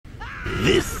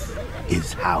This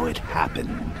is how it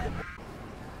happened.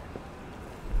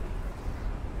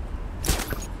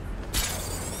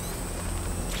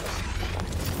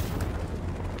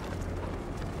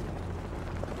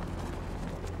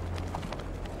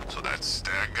 So that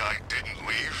stag guy didn't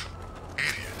leave?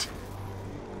 Idiot.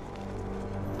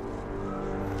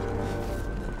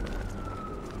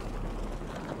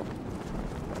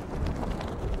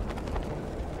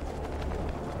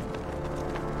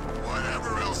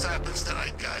 Whatever else happens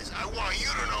tonight, guys, I want you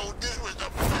to know this was the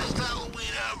best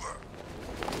Halloween ever.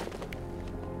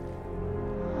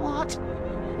 What?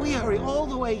 We hurry all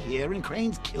the way here and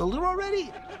Crane's killed her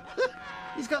already?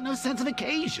 He's got no sense of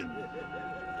occasion.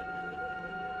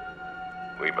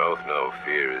 We both know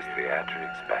fear is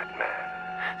theatrics,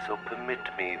 Batman. So permit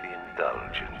me the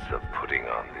indulgence of putting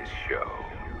on this show.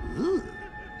 Ooh,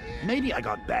 maybe I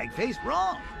got bag-faced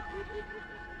wrong.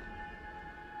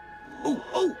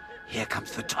 Oh, here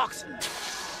comes the toxin.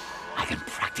 I can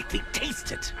practically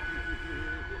taste it.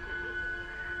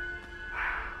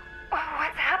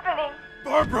 What's happening?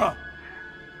 Barbara!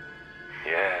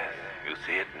 Yes, you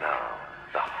see it now.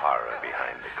 The horror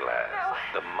behind the glass.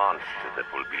 No. The monster that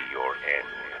will be your end.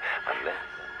 Unless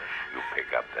you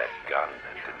pick up that gun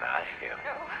and deny him.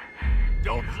 No.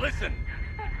 Don't listen!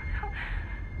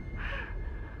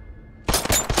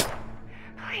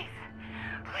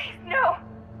 Please, no.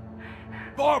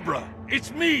 Barbara,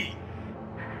 it's me!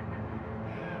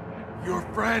 Your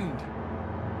friend.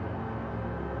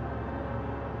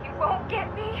 You won't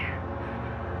get me.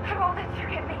 I won't let you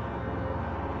get me.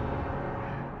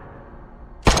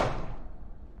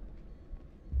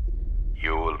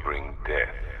 You will bring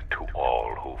death to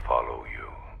all who follow you.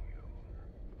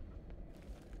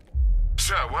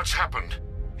 Sir, what's happened?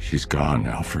 She's gone,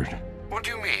 Alfred. What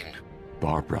do you mean?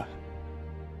 Barbara.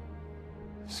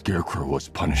 Scarecrow was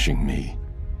punishing me.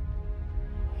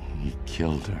 He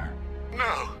killed her.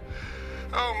 No.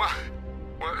 Oh, my...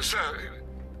 Well, sir,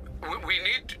 we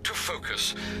need to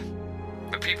focus.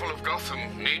 The people of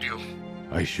Gotham need you.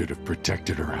 I should have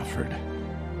protected her, Alfred.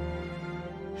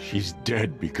 She's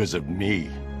dead because of me.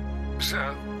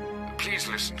 Sir, please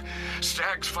listen.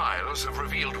 Stagg's files have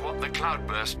revealed what the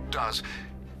cloudburst does.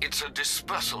 It's a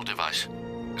dispersal device.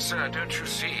 Sir, don't you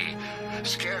see?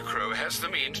 Scarecrow has the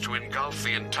means to engulf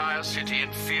the entire city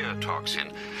in fear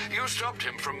toxin. You stopped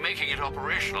him from making it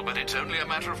operational, but it's only a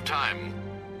matter of time.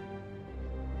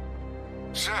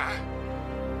 Sir,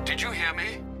 did you hear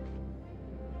me?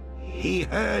 He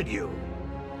heard you.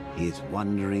 He's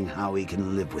wondering how he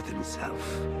can live with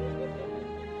himself.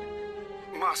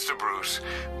 Master Bruce,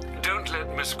 don't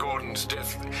let Miss Gordon's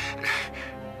death...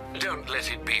 Don't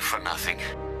let it be for nothing.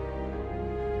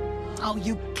 Oh,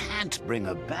 you can't bring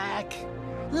her back.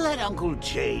 Let Uncle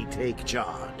Jay take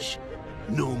charge.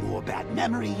 No more bad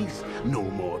memories, no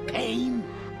more pain,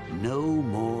 no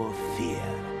more fear.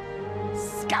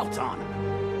 Scout on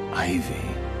him.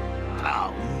 Ivy.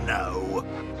 Oh, no.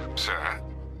 Sir?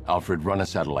 Alfred, run a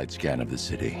satellite scan of the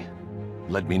city.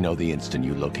 Let me know the instant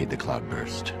you locate the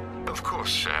cloudburst. Of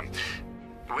course, sir.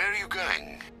 Where are you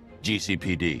going?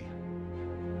 GCPD.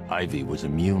 Ivy was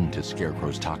immune to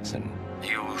Scarecrow's toxin.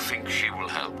 You think she will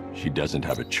help? She doesn't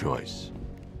have a choice.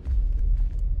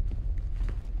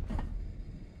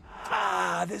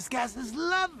 Ah, this gas is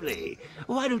lovely.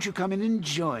 Why don't you come in and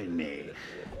join me?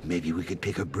 Maybe we could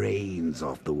pick her brains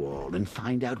off the wall and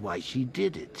find out why she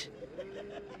did it.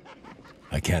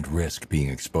 I can't risk being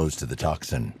exposed to the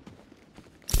toxin.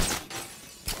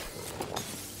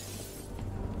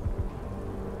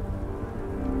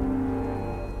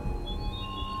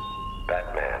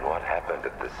 Batman, what happened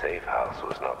at the safe house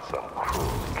was not some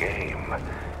cruel game.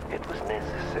 It was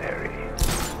necessary.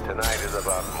 Tonight is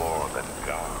about more than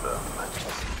Gotham.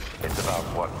 It's about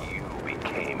what you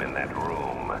became in that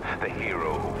room. The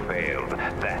hero who failed.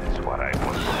 That's what I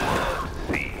want the world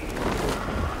to see.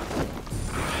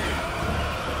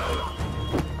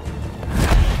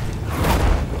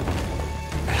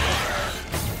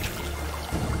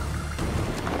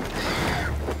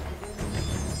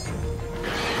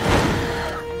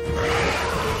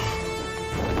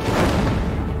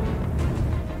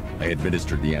 I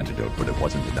administered the antidote, but it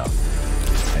wasn't enough.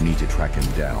 I need to track him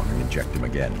down and inject him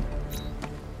again.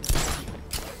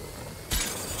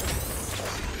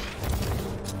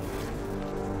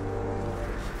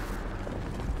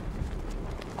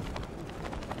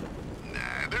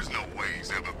 Nah, there's no way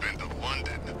he's ever been to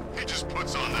London. He just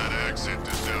puts on that accent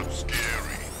to sound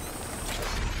scary.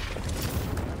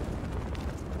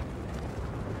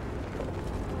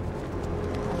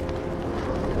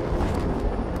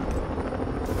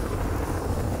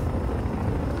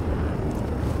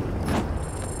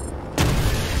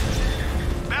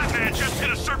 Batman just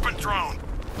hit a Serpent drone!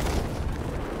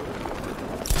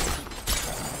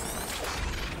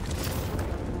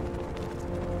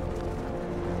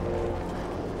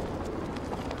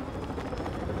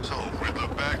 So, Riddler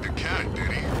bagged the cat,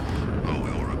 did he? Oh,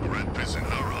 he'll regret pissing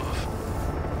her off.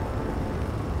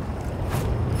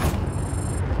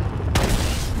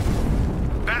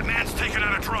 Batman's taken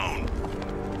out a drone!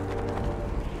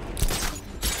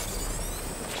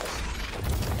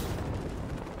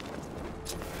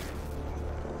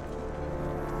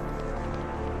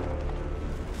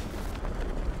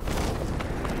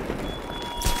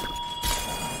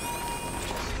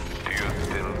 Do you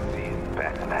still see it,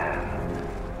 Batman?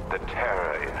 The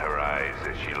terror in her eyes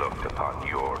as she looked upon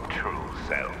your true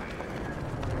self.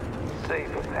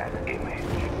 Savor that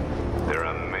image. There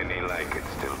are many like it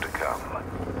still to come.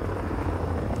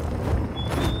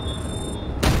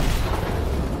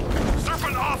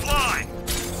 Serpent offline!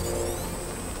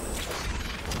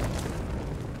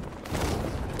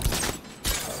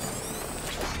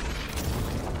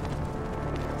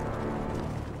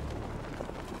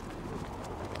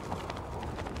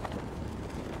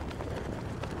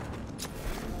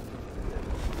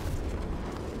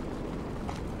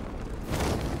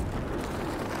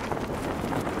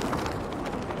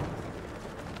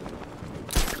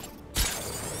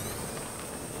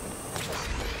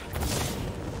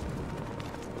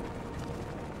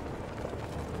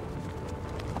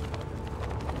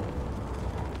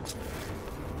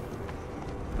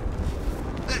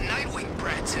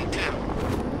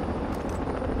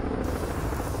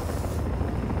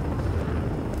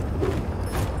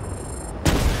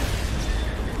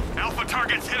 Alpha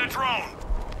targets hit a drone!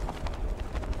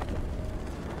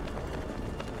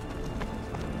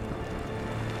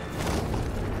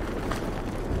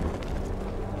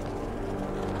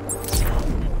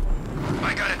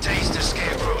 I got a taste of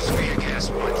Scarecrow's fear gas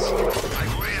once. I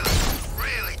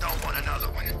really don't want another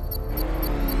one.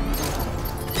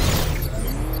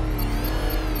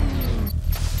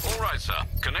 All right, sir.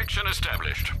 Connection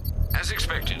established. As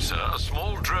expected, sir, a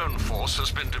small drone force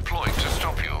has been deployed to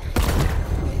stop you.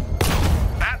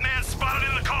 Batman spotted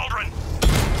in the cauldron!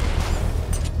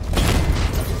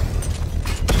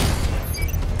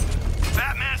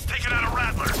 Batman's taken out a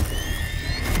Rattler!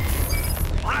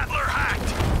 Rattler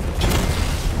hacked!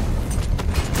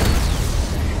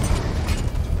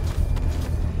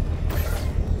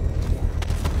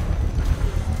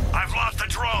 I've lost the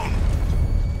drone!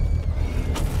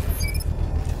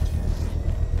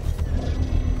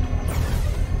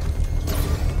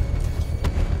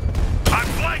 I'm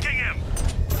flanking him!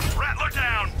 Rattler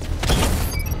down!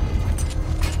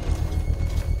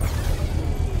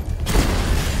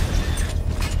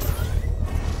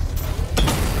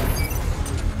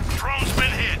 Drone's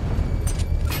been hit!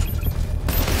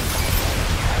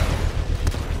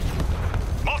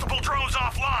 Multiple drones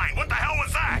offline! What the hell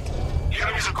was that? The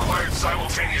enemy's acquired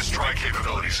simultaneous strike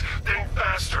capabilities. Think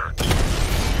faster.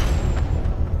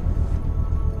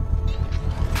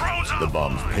 Drones The offline!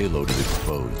 bomb's payload is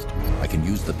exposed. I can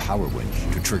use the power winch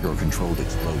to trigger a controlled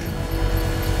explosion.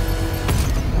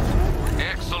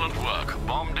 Excellent work.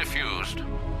 Bomb defused.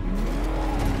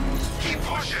 Keep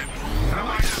pushing. I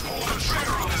might just pull the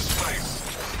trigger on this place.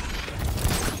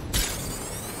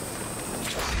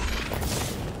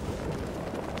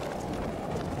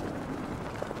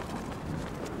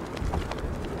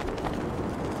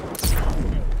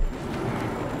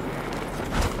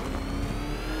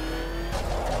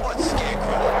 What,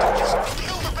 Scarecrow? Just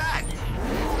kill the bat.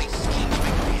 All these schemes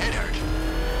make my head hurt.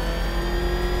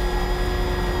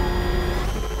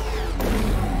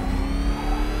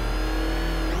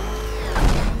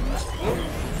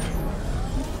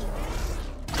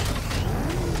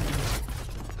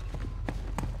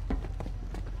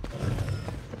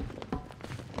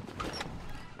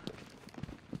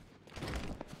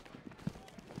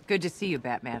 Good to see you,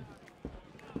 Batman.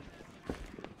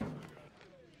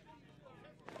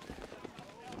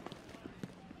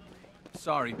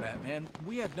 Sorry, Batman.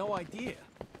 We had no idea.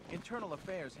 Internal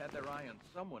Affairs had their eye on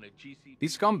someone at GC.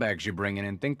 These scumbags you're bringing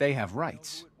in think they have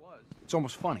rights. It's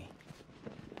almost funny.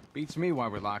 Beats me why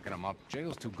we're locking them up.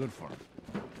 Jail's too good for them.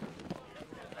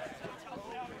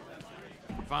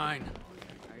 Fine.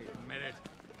 I admit it.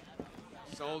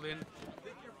 Sold in.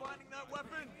 Think you're finding that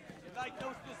weapon? Knight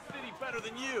knows this city better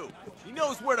than you. He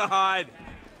knows where to hide.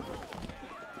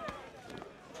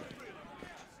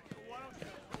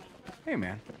 Hey,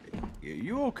 man.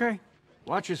 You okay?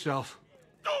 Watch yourself.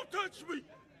 Don't touch me!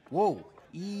 Whoa,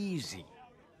 easy.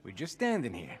 We're just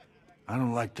standing here. I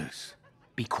don't like this.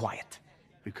 Be quiet.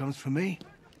 If he comes for me,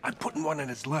 I'm putting one in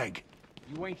his leg.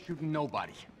 You ain't shooting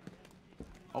nobody.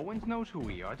 Owens knows who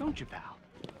we are, don't you, pal?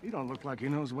 He don't look like he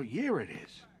knows what year it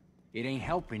is. It ain't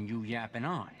helping you yapping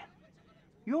on.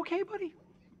 You okay, buddy?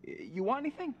 You want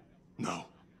anything? No.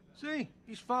 See?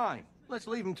 He's fine. Let's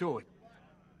leave him to it.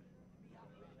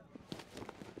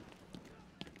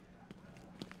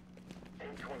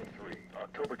 A23,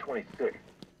 October 26th.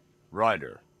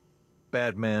 Ryder.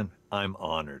 Batman, I'm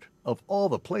honored. Of all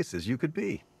the places you could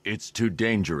be. It's too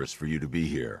dangerous for you to be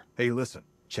here. Hey, listen.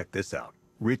 Check this out.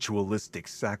 Ritualistic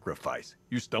sacrifice.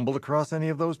 You stumbled across any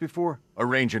of those before?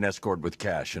 Arrange an escort with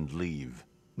cash and leave.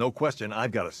 No question,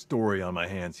 I've got a story on my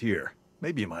hands here.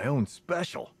 Maybe my own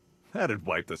special. That'd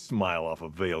wipe the smile off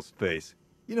of Vale's face.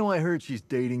 You know, I heard she's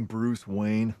dating Bruce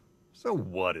Wayne. So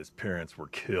what, his parents were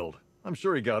killed? I'm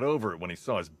sure he got over it when he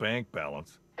saw his bank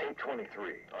balance.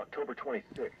 823, October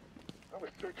 26th. I was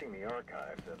searching the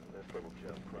archives and this little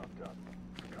gem cropped up.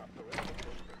 Cops arrested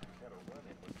suspects had a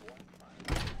run-in with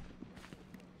Blackfire.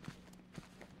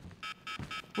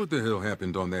 What the hell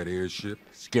happened on that airship?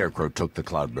 Scarecrow took the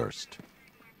cloudburst.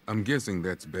 I'm guessing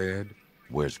that's bad.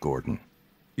 Where's Gordon?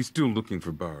 He's still looking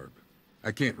for Barb.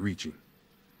 I can't reach him.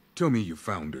 Tell me you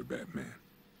found her, Batman.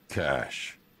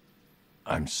 Cash.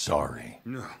 I'm sorry.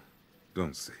 No,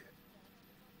 don't say it.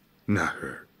 Not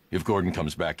her. If Gordon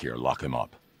comes back here, lock him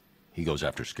up. He goes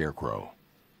after Scarecrow.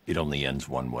 It only ends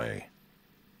one way.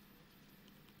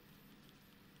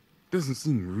 Doesn't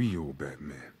seem real,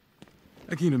 Batman.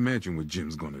 I can't imagine what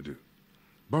Jim's gonna do.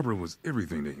 Barbara was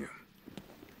everything to him.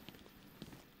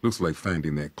 Looks like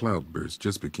finding that cloudburst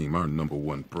just became our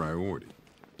 #1 priority.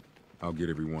 I'll get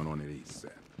everyone on it ASAP.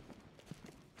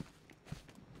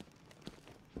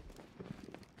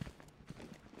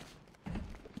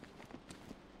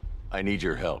 I need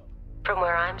your help. From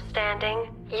where I'm standing,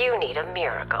 you need a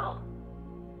miracle.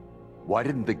 Why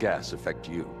didn't the gas affect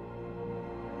you?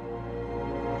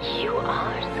 You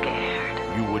are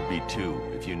scared. You would be too,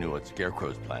 if you knew what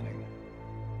Scarecrow's planning.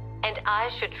 And I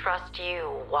should trust you.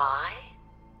 Why?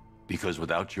 Because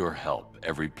without your help,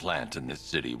 every plant in this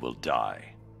city will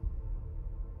die.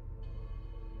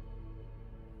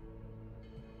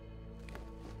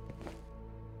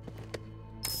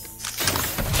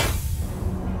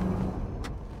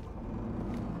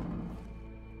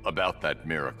 About that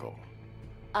miracle.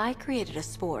 I created a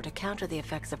spore to counter the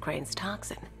effects of Crane's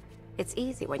toxin. It's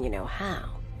easy when you know how,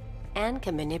 and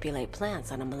can manipulate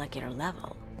plants on a molecular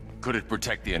level. Could it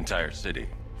protect the entire city?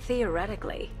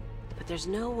 Theoretically, but there's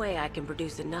no way I can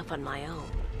produce enough on my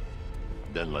own.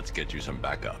 Then let's get you some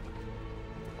backup.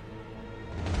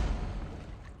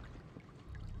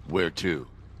 Where to?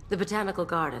 The Botanical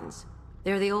Gardens.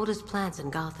 They're the oldest plants in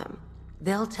Gotham.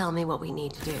 They'll tell me what we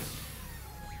need to do.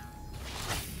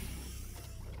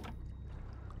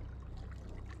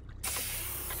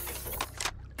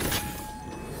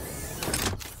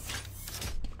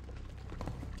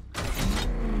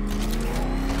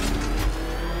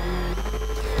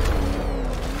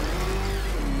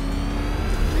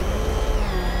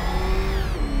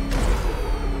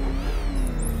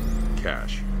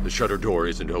 The shutter door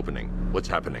isn't opening. What's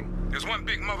happening? There's one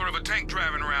big mother of a tank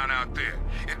driving around out there.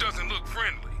 It doesn't look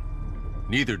friendly.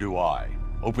 Neither do I.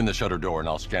 Open the shutter door and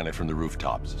I'll scan it from the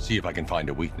rooftops. See if I can find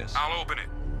a weakness. I'll open it.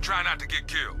 Try not to get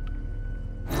killed.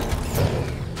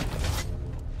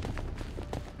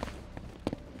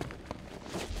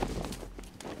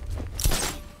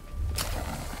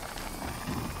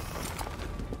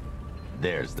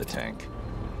 There's the tank.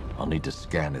 I'll need to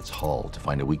scan its hull to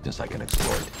find a weakness I can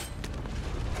exploit.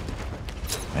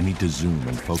 I need to zoom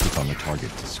and focus on the target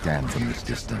to scan from this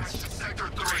distance.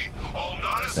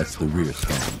 That's the rear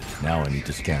scan. Now I need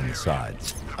to scan the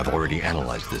sides. I've already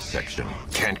analyzed this section.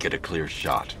 Can't get a clear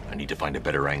shot. I need to find a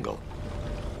better angle.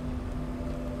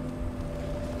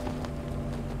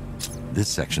 This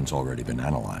section's already been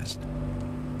analyzed.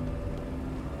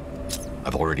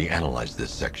 I've already analyzed this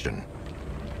section.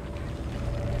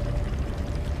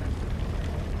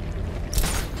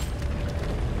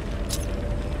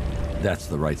 That's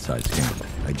the right side scan.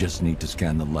 I just need to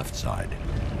scan the left side.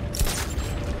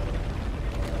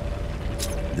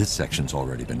 This section's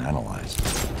already been analyzed.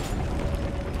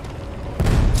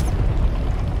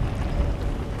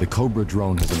 The Cobra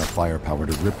drone has enough firepower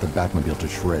to rip the Batmobile to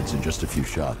shreds in just a few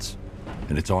shots.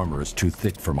 And its armor is too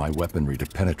thick for my weaponry to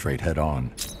penetrate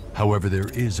head-on. However, there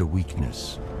is a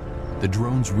weakness. The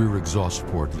drone's rear exhaust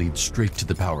port leads straight to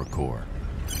the power core.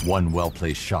 One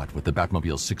well-placed shot with the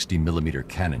Batmobile's 60mm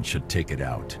cannon should take it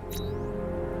out.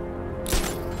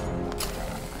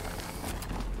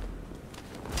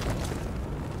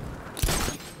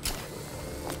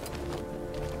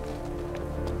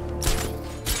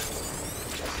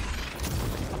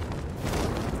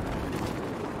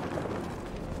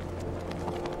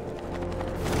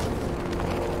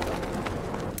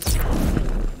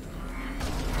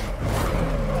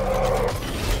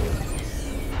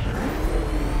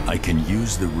 can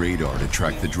use the radar to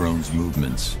track the drone's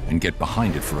movements and get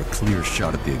behind it for a clear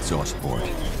shot at the exhaust port.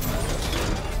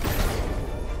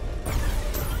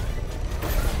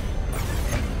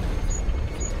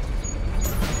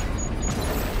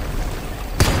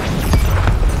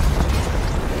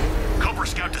 Cobra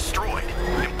Scout destroyed.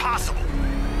 Impossible.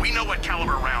 We know what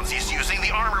caliber rounds he's using.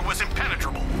 The armor was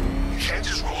impenetrable. You can't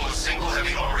just roll a single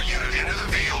heavy armor unit into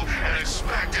the field and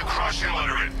expect to crush him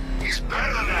under it. He's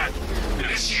better than that.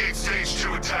 Initiate Stage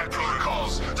 2 attack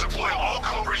protocols. Deploy all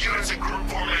Cobra units in group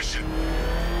formation.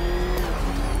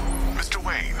 Mr.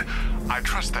 Wayne, I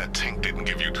trust that tank didn't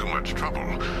give you too much trouble.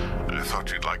 I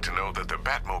thought you'd like to know that the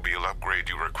Batmobile upgrade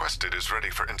you requested is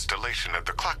ready for installation at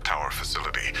the Clock Tower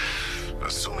facility.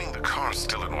 Assuming the car's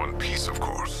still in one piece, of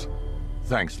course.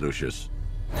 Thanks, Lucius.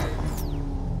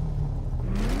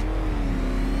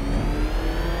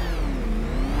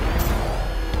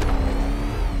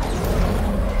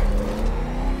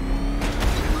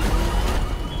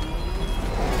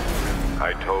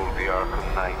 I told the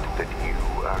Arkham Knight that you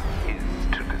are his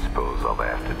to dispose of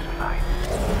after tonight.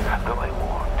 Though I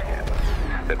warned him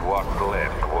that what's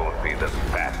left won't be the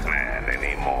Batman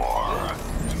anymore.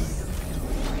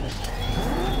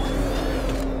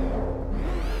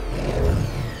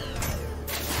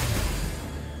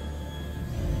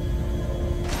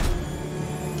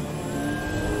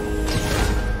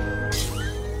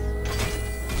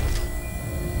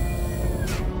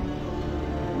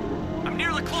 I'm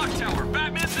near the clock tower.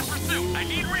 Batman's in pursuit. I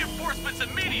need reinforcements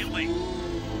immediately.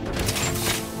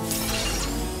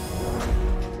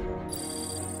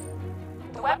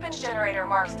 The weapons generator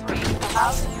Mark III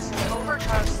allows the user to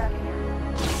overcharge secondary.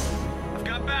 I've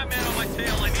got Batman on my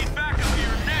tail. I need backup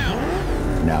here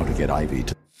now. Now to get Ivy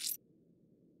to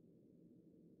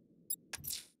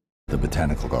the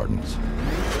Botanical Gardens.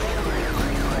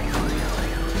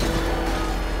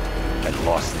 I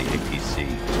lost the APC.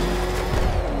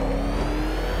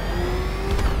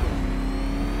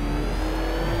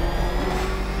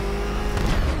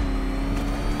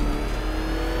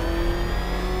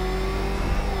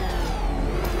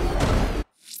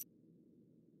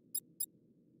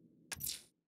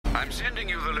 I'm sending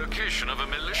you the location of a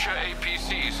militia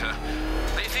APC, sir.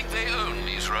 They think they own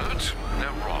these roads.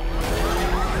 They're wrong.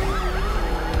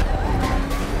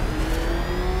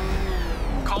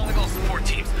 Calling all support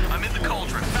teams. I'm in the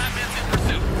cauldron. Batman's in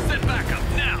pursuit. Send backup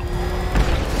now.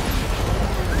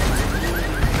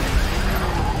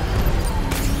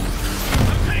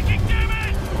 I'm taking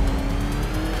damage!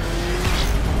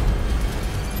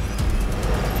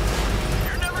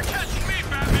 You're never catching me,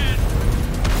 Batman!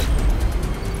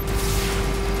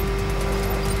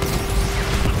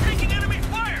 I'm taking enemy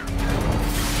fire!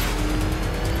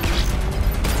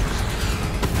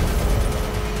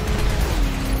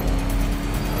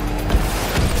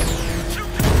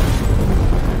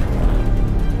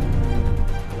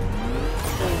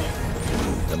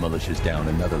 The militia's down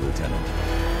another lieutenant.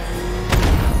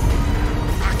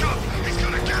 Back up! He's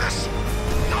gonna get us!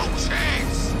 No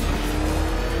chance!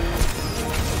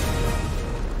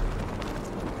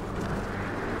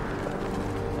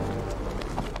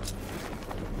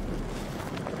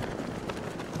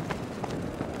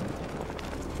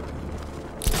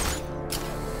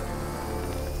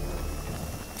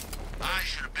 I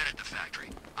should have been at the factory.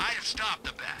 I'd have stopped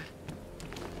the bat.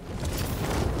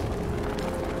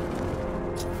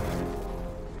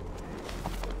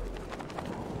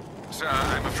 Sir,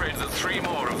 I'm afraid that 3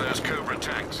 more of those Cobra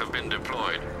tanks have been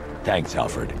deployed. Thanks,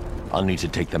 Alfred. I'll need to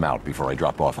take them out before I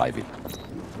drop off Ivy.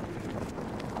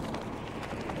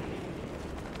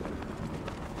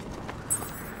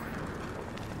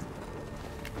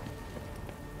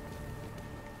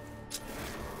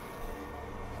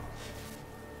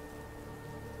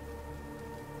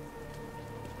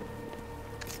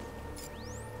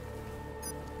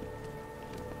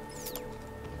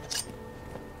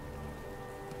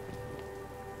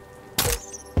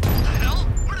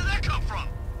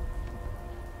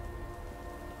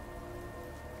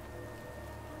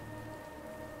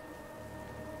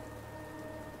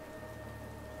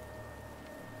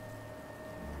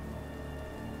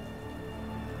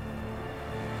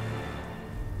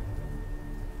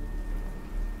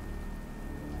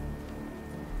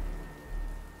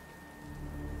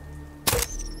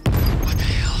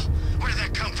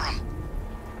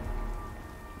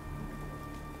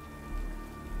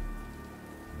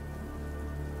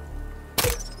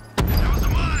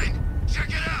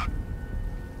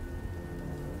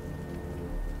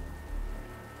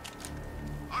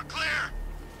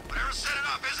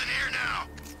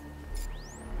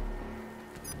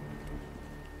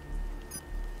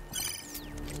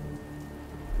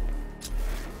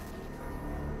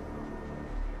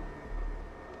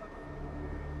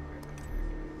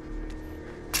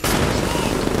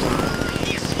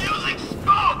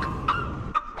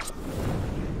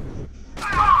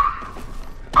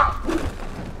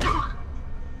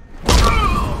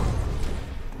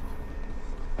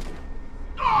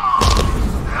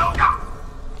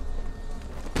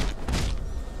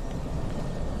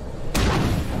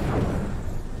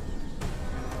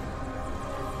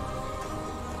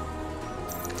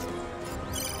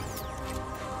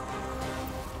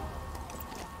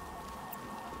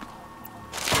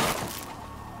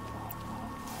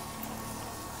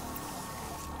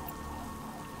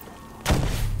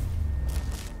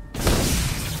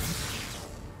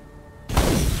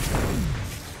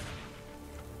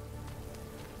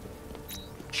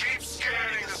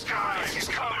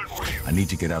 need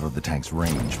to get out of the tank's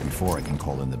range before I can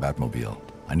call in the Batmobile.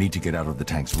 I need to get out of the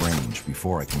tank's range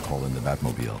before I can call in the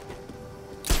Batmobile.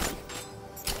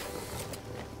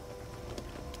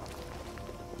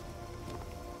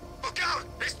 Look out!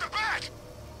 It's the Bat!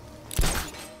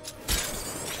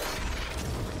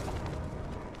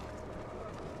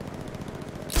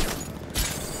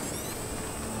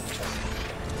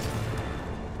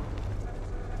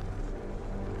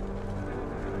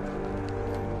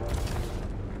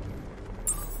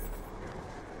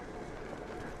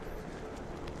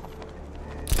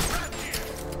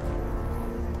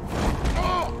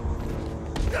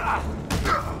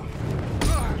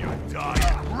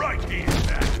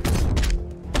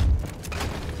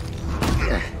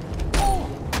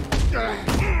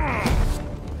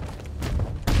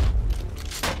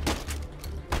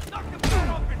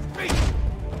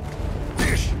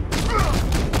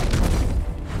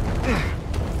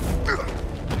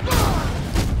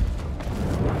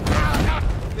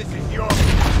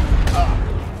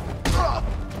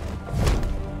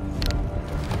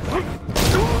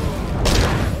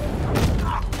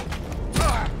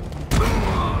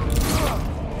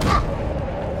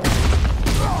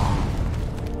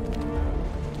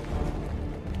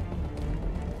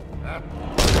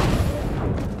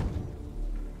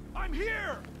 I'm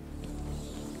here!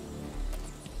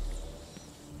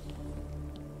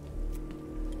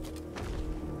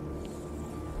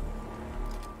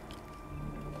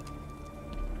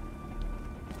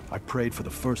 I prayed for the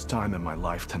first time in my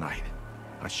life tonight.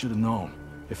 I should have known.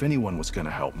 If anyone was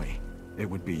gonna help me, it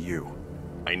would be you.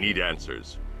 I need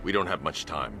answers. We don't have much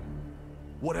time.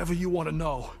 Whatever you want to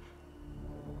know.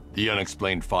 The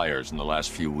unexplained fires in the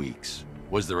last few weeks.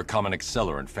 Was there a common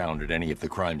accelerant found at any of the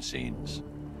crime scenes?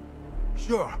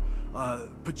 Sure.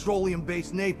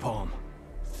 Petroleum-based napalm.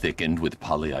 Thickened with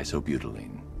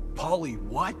polyisobutylene. Poly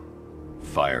what?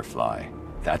 Firefly.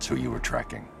 That's who you were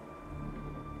tracking.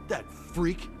 That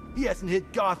freak? He hasn't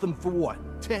hit Gotham for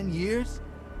what, 10 years?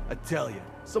 I tell you,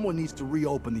 someone needs to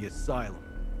reopen the asylum.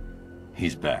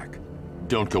 He's back.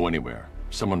 Don't go anywhere.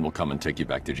 Someone will come and take you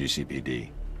back to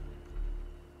GCPD.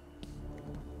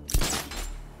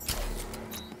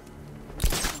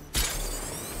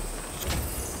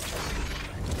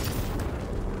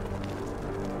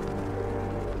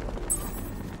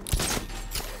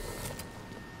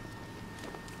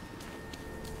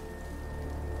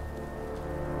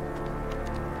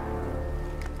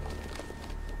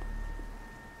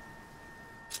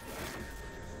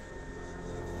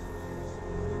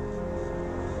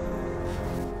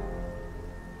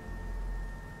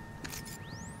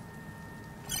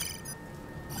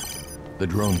 The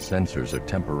drone sensors are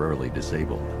temporarily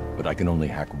disabled, but I can only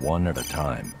hack one at a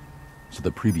time, so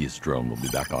the previous drone will be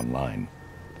back online.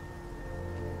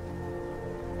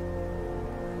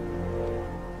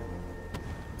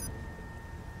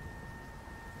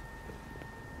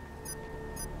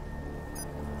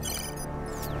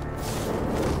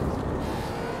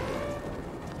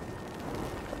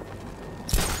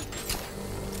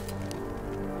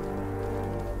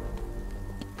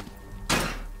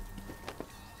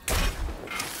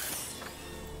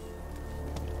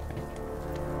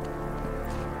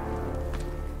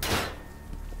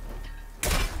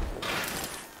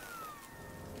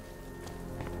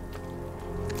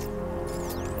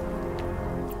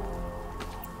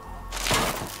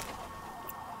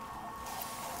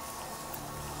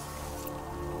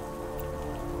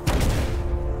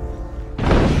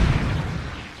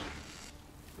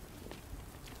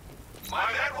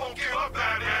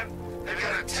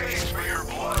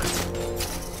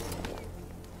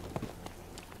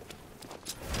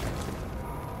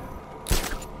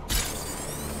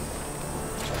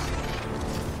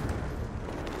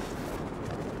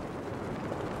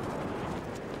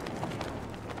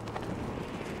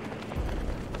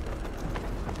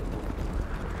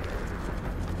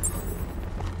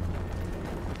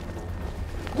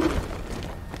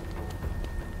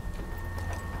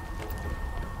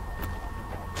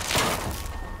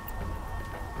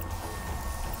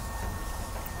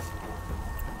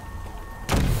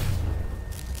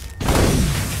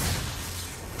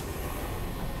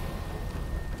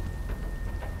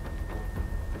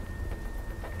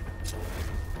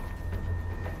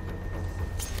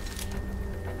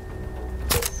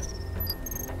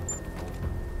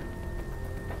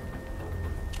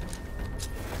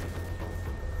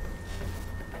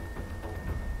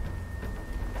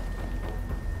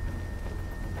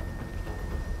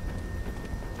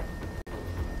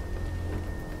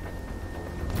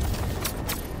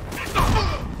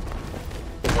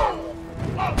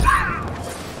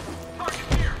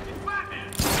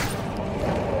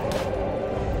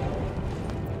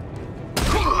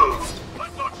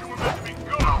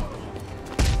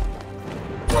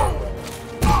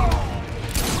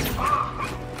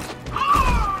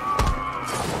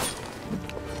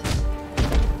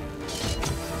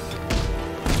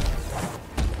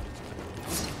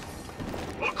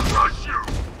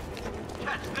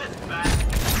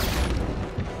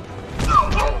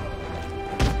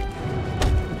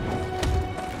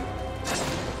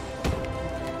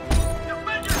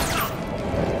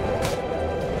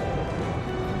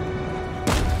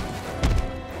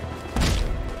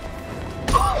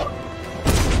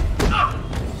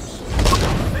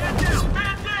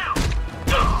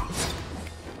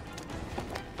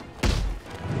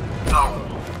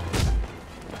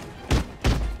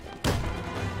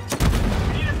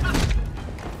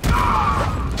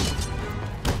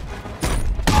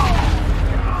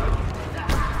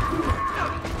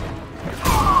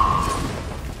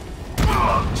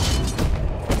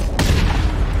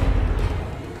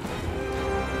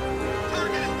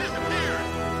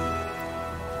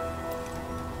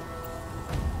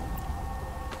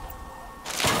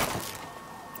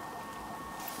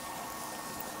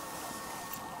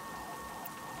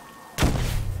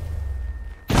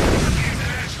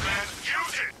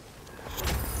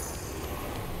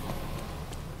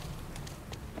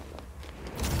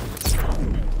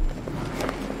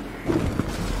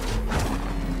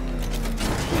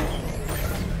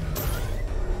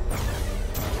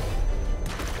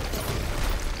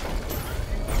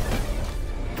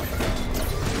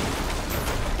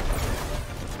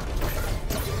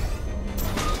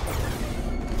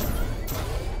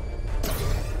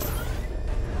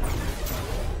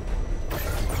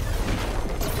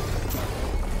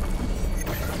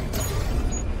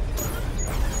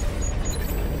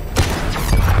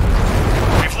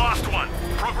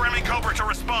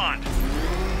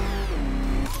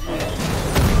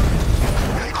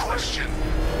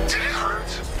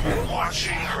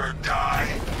 watching her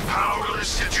die,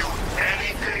 powerless to do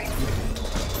anything?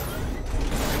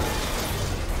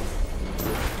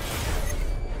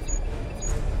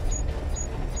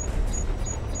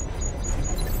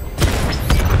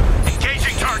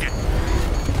 Engaging target!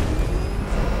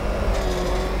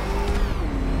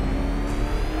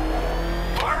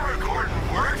 Barbara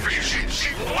Gordon worked for you.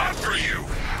 She fought for you.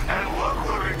 And look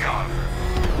what it got her.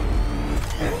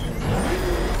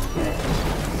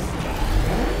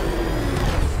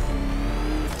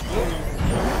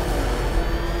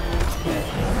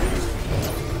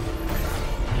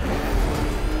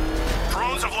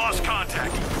 Drones have lost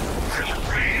contact. Then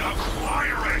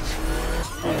reacquire it.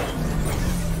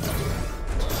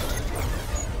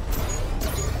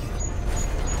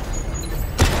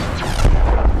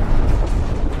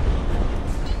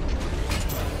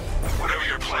 Whatever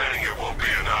you're planning, it won't be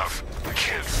enough. We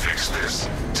can't fix this.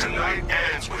 Tonight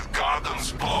ends with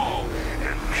Gotham's ball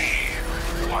and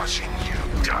me watching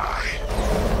you die.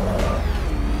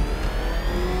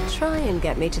 Try and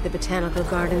get me to the botanical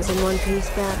gardens in one piece,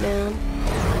 Batman.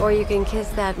 Or you can kiss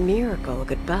that miracle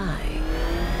goodbye.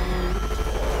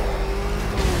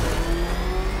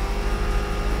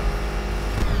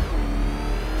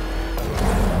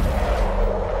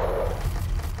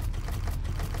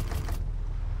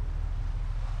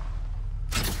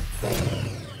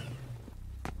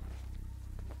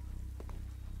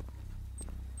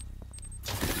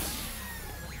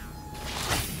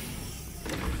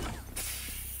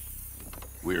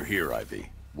 We're here, Ivy.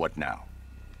 What now?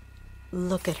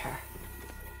 Look at her.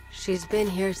 She's been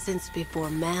here since before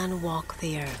man walked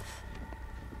the earth.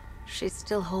 She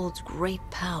still holds great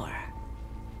power.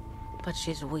 But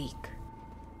she's weak.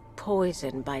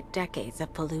 Poisoned by decades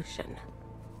of pollution.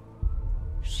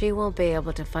 She won't be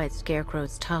able to fight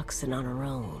Scarecrow's toxin on her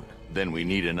own. Then we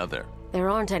need another. There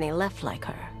aren't any left like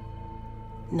her.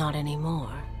 Not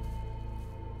anymore.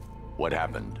 What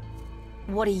happened?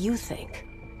 What do you think?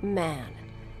 Man.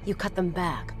 You cut them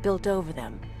back, built over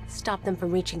them, stopped them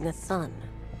from reaching the sun.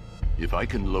 If I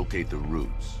can locate the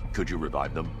roots, could you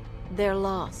revive them? They're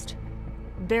lost.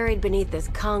 Buried beneath this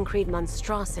concrete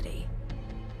monstrosity.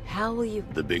 How will you...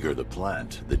 The bigger the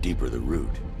plant, the deeper the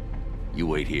root. You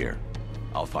wait here.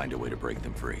 I'll find a way to break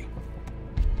them free.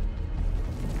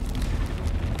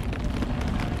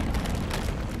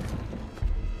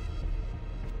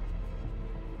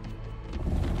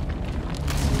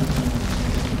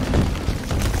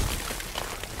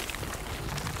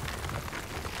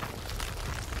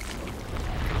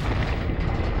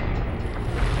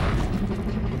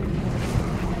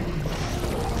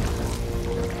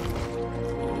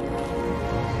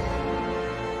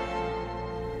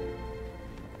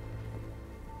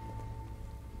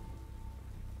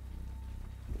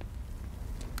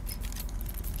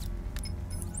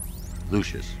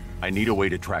 Lucius, I need a way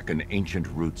to track an ancient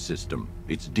root system.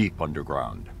 It's deep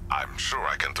underground. I'm sure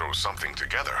I can throw something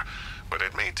together, but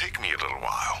it may take me a little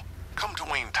while. Come to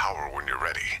Wayne Tower when you're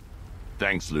ready.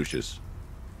 Thanks, Lucius.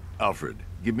 Alfred,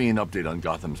 give me an update on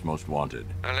Gotham's Most Wanted.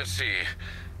 Let's see.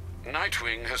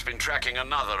 Nightwing has been tracking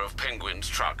another of Penguin's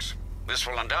trucks. This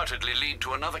will undoubtedly lead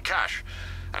to another cache,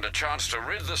 and a chance to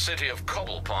rid the city of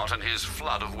Cobblepot and his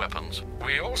flood of weapons.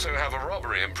 We also have a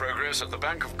robbery in progress at the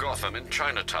Bank of Gotham in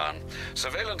Chinatown.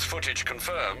 Surveillance footage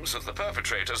confirms that the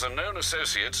perpetrators are known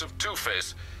associates of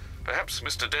Two-Face. Perhaps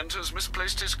Mr. Dent has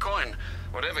misplaced his coin.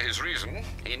 Whatever his reason,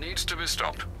 he needs to be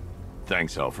stopped.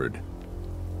 Thanks, Alfred.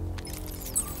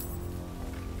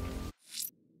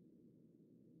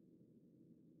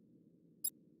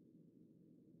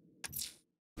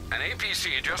 An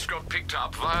APC just got picked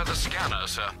up via the scanner,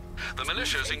 sir. The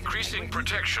militia's increasing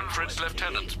protection for its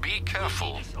lieutenants. Be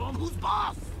careful. Who's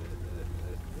boss?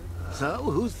 So,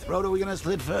 whose throat are we gonna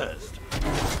slit first?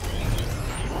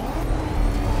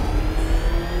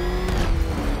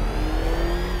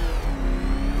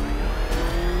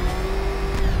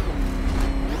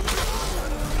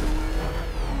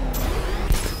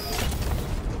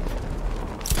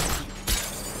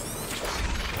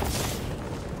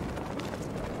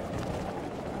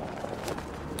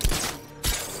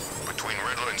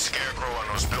 Scarecrow on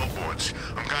those billboards.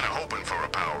 I'm kinda hoping for a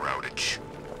power outage.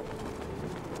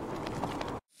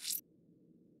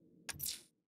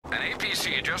 An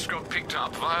APC just got picked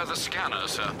up via the scanner,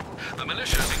 sir. The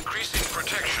militia's increasing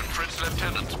protection for its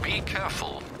lieutenants. Be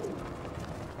careful.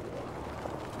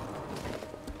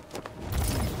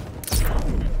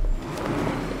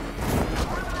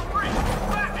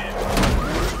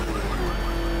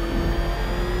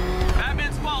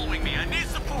 Batman's following me. I need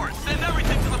support. Send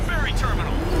everything to the ferry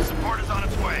terminal. Support is on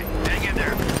its way. Hang in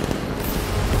there.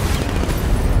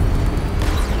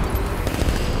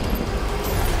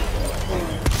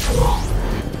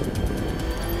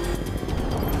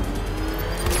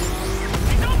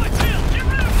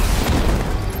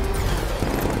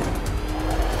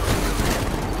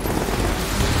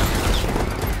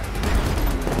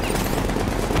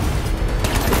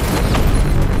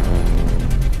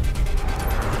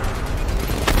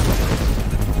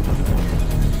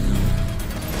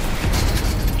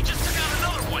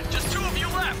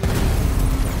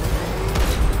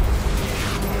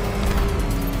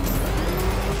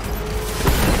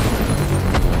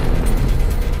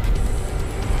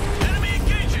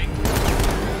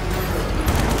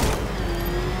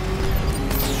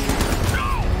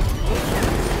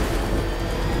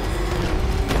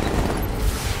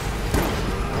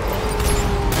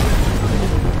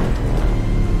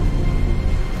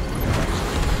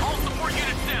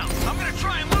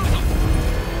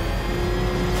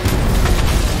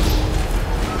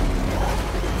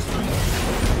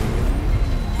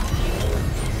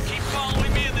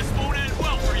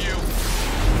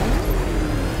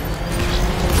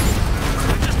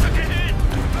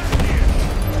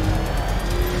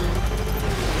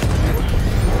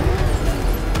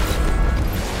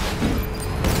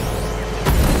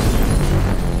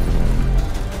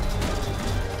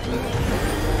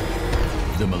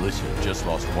 The militia just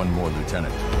lost one more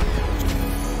lieutenant.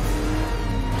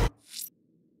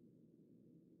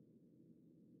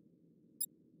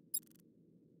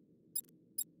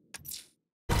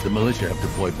 The militia have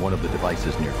deployed one of the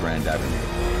devices near Grand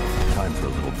Avenue. Time for a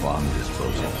little bomb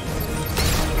disposal.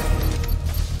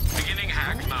 Beginning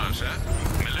hack now, sir.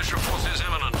 Militia forces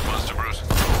imminent, Master Bruce.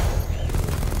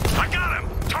 I got him!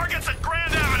 Target's at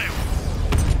Grand Avenue!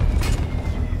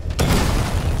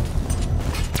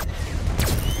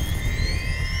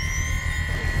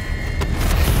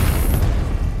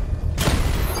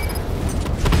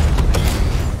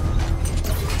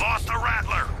 Lost the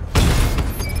Rattler!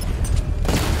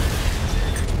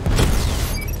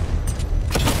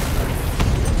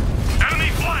 Enemy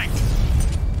flanked!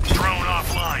 Drone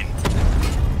offline.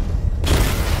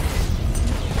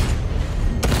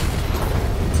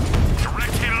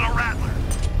 Direct hit on a Rattler.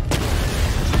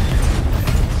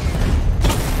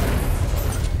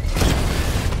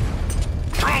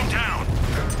 Drone down.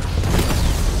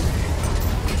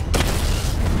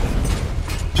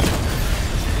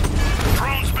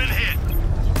 Drone's been hit.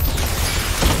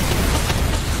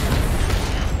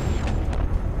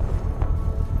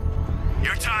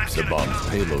 Your time's The gonna bomb's come.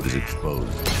 payload is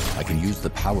exposed. I can use the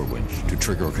power winch to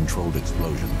trigger a controlled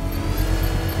explosion.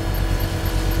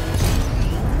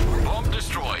 Bomb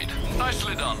destroyed.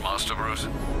 Nicely done, Master Bruce.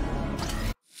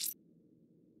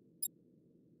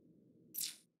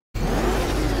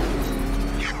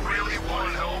 You really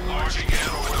want help marching in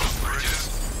over those bridges?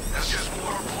 That's just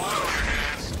more blood on your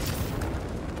hands.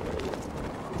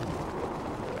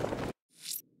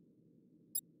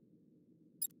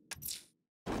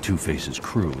 Two-Face's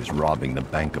crew is robbing the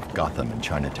Bank of Gotham in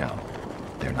Chinatown.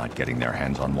 They're not getting their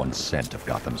hands on 1 cent of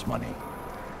Gotham's money.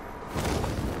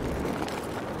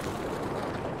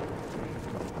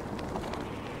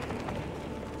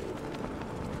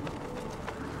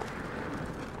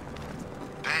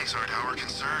 Banks aren't our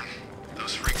concern.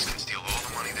 Those freaks can steal all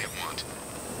the money they want.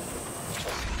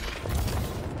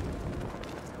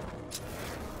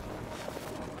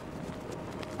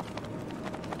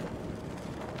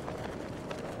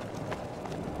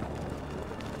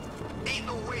 Ain't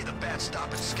no way the Bat's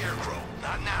stopping Scarecrow.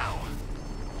 Not now.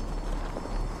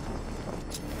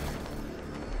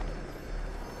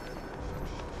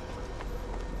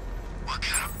 What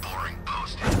kind of boring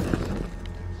post is this?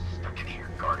 Stuck in here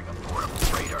guarding a portable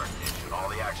radar dish and all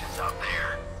the action's out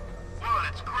there. Well,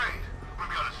 it's great. We've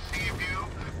got a sea view,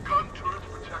 gun turrets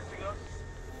protecting us.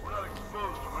 We're not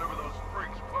exposed to whatever those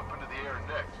freaks pump into the air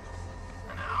next.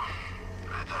 I know.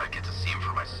 I thought I'd get to see him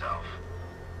for myself.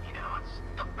 You know, it's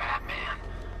the Batman.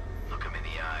 Look him in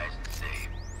the eyes and say,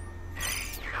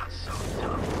 hey, you're not so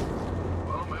tough.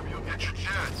 Well, maybe you'll get your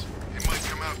chance. He might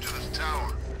come out to this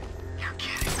tower. You're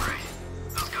kidding, right?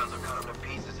 Those guns will cut him to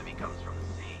pieces if he comes from the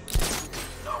sea.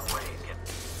 No way he's getting...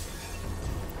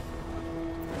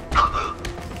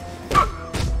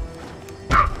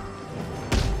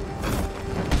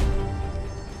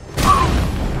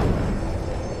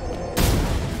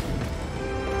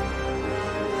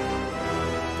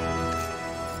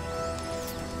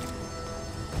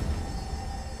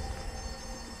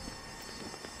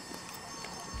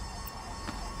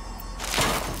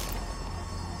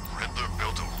 Riddler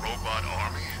built a robot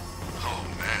army? Oh,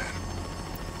 man.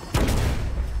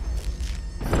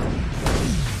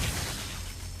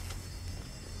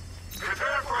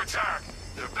 Prepare for attack!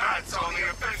 The Bat's on the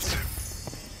offensive!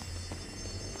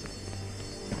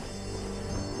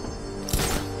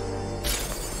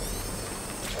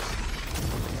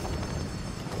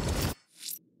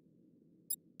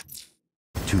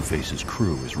 Two-Face's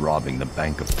crew is robbing the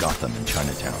Bank of Gotham in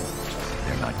Chinatown.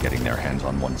 They're not getting their hands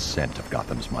on 1 cent of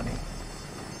Gotham's money.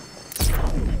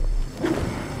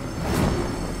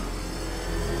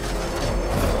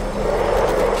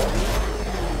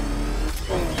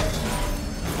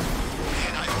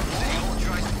 Man, I hope they all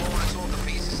tries blowing us all to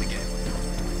pieces again.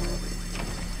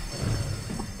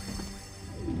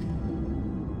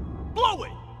 Blow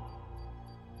it!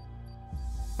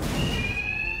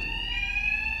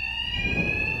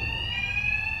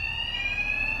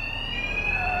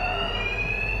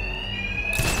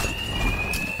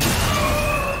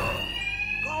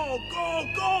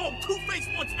 Go! Two-Face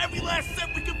wants every last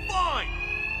cent we can find!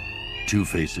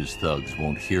 Two-Face's thugs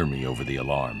won't hear me over the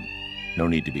alarm. No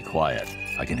need to be quiet.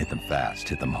 I can hit them fast,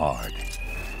 hit them hard.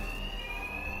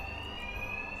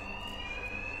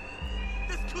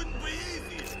 This couldn't be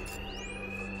easier!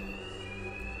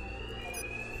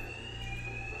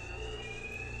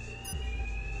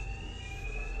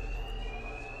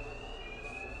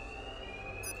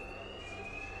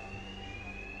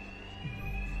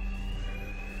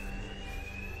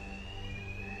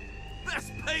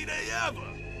 Best payday ever!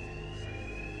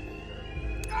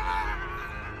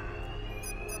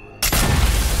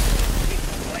 Get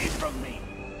away from me!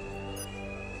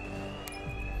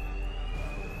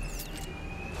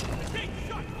 Take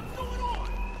shots! What's going on?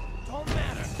 Don't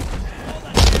matter.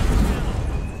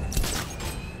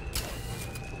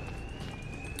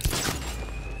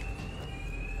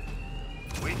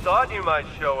 We thought you might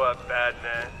show up,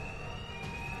 Batman.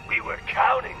 We were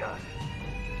counting on it.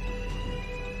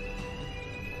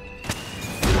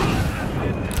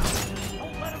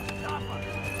 Don't let him stop us.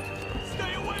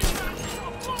 Stay away from him.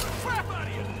 I'll blow the crap out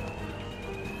of you.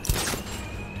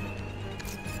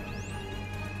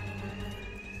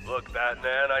 Look,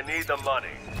 Batman, I need the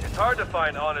money. It's hard to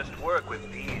find honest work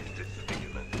with these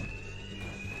disfigurements.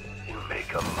 You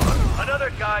make a month.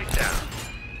 Another guy down.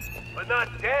 But not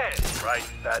dead, right,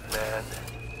 Batman?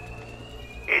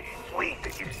 It's sweet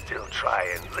that you still try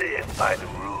and live by the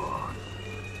rules.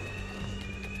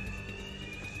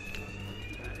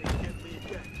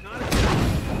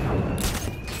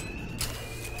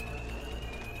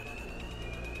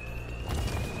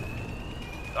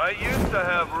 I used to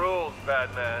have rules,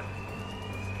 Batman.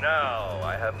 Now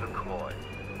I have the coin.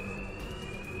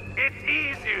 It's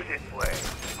easier this way.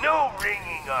 No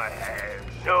wringing our hands,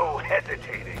 no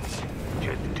hesitating.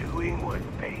 Just doing what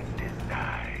fate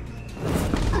decides.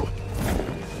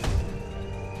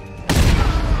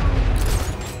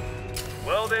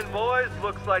 Well then, boys,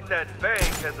 looks like that bank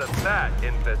has a bat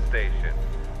infestation.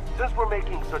 Since we're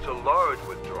making such a large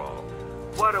withdrawal,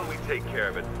 why don't we take care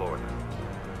of it for them?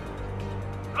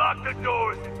 Lock the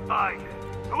doors and find it.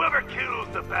 Whoever kills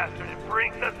the bastard and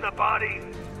brings us the body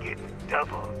gets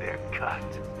double their cut.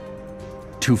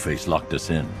 Two-Face locked us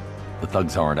in. The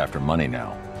thugs aren't after money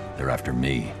now. They're after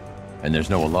me. And there's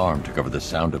no alarm to cover the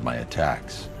sound of my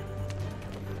attacks.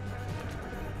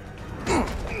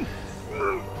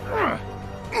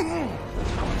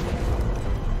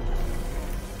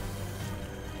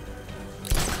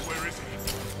 Where is he?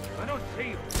 I don't see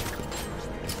him.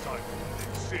 Inside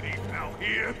the city, now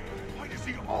here. Why does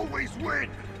he always win?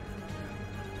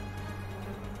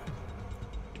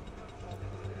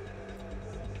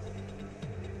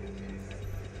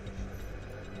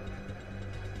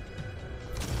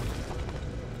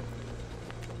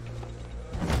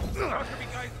 Talk to me,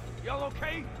 guys. Y'all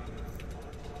okay?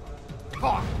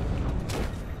 Talk.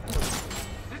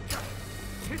 This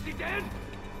guy, is he dead?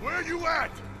 Where you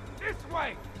at? This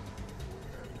way.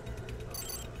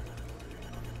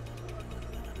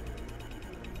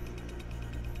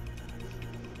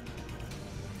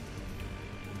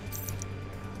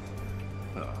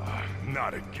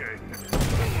 Not again.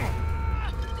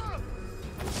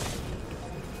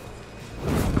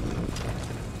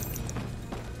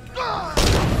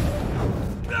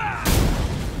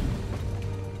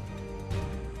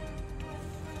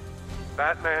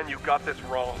 Batman, you got this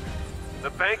wrong. The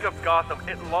Bank of Gotham,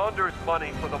 it launders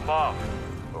money for the mob.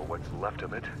 Or what's left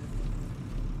of it.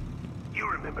 You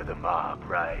remember the mob,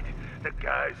 right? The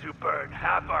guys who burned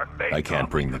half our base. I can't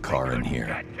bring the car in here.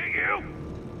 Get to you?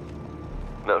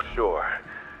 No, sure.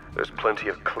 There's plenty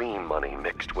of clean money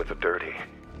mixed with the dirty.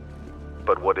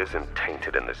 But what isn't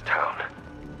tainted in this town?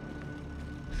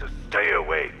 So stay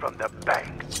away from the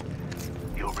bank.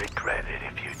 You'll regret it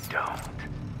if you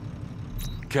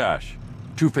don't. Cash.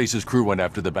 Two-Face's crew went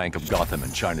after the Bank of Gotham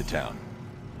in Chinatown.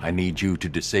 I need you to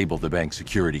disable the bank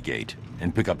security gate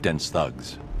and pick up Dent's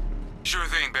thugs. Sure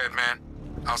thing, Batman.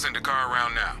 I'll send a car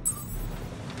around now.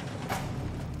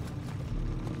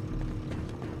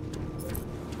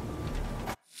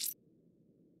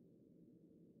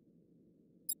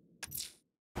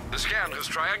 The scan has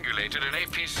triangulated an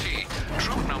APC.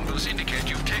 Troop numbers indicate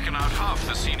you've taken out half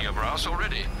the senior brass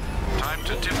already. Time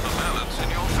to tip the balance in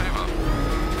your favor.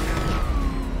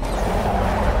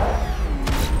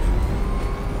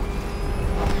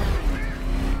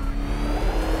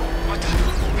 What the?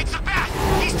 It's the Bat!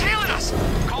 He's tailing us!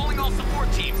 Calling all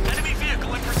support teams. Enemy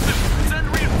vehicle in pursuit. Send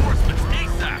reinforcements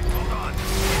ASAP. Hold on.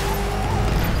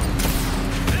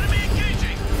 Enemy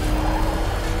engaging!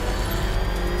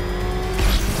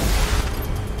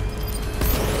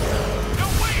 No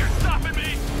way you're stopping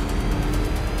me!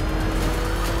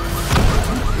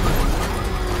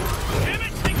 Damn it!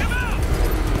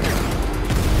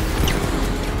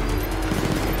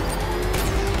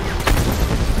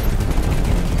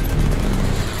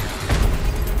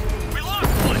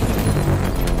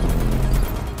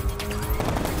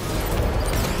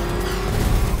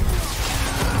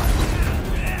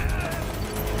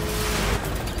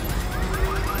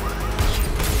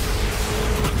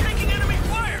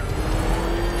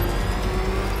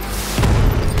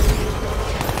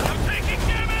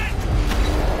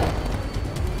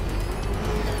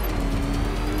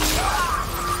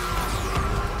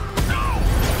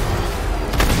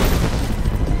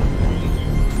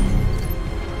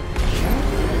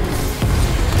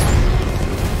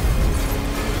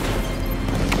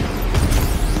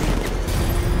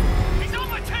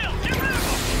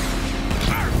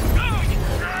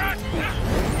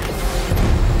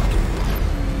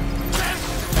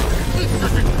 You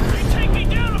take me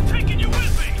down, I'm taking you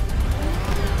with me!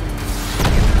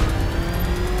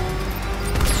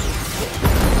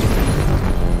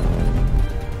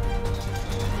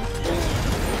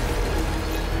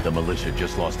 The militia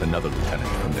just lost another lieutenant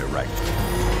from their ranks.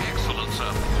 Excellent,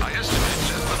 sir. I estimate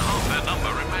less than half their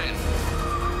number remain.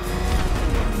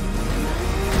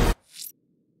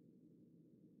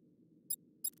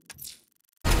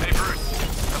 Hey,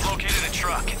 Bruce. I've located a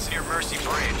truck. It's near Mercy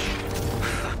Bridge.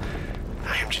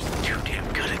 I am just too damn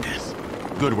good at this.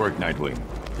 Good work, Nightwing.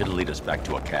 It'll lead us back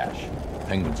to a cache.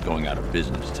 Penguin's going out of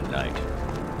business tonight.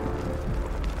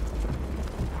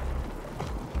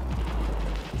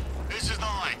 This is the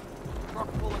line.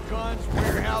 Truck full of guns,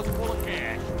 warehouse full of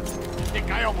cash. I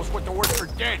think I almost went to work for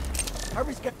Dent.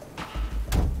 Hurry's got...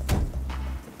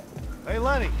 Hey,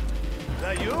 Lenny. Is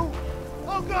that you?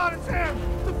 Oh, God, it's him!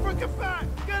 The frickin' Bat!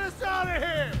 Get us out of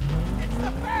here! It's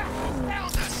the Bat! He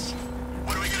found us!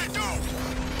 What are we gonna do?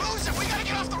 Lose it! We gotta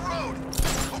get off the road!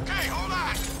 Okay, hold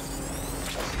on!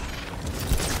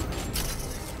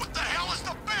 What the hell is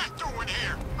the Bat doing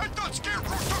here? I thought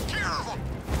Scarecrow took care of him!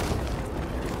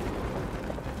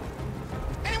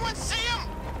 Anyone see him?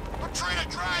 I'm trying to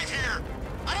drive here!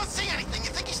 I don't see anything. You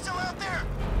think he's still out there?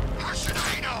 How should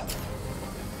I know?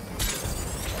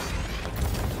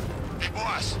 Hey,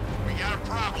 boss. We got a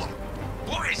problem.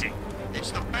 What is it?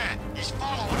 It's the Bat. He's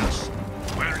following us.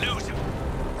 We're losing.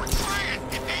 We're trying.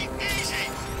 It ain't easy.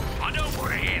 I don't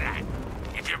want to hear that.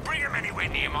 If you bring him anywhere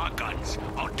near my guns,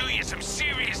 I'll do you some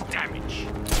serious damage.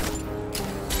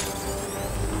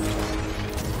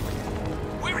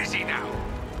 Where is he now?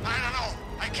 I don't know.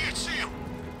 I can't see him.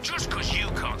 Just because you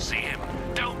can't see him,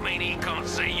 don't mean he can't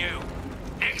see you.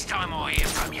 Next time I hear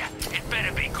from you, it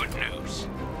better be good news.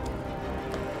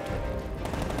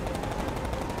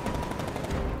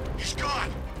 He's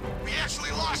gone. We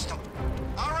actually lost him.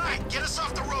 All right, get us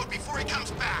off the road before he comes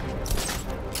back.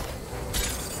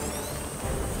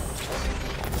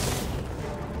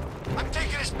 I'm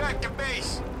taking us back to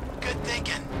base. Good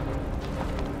thinking.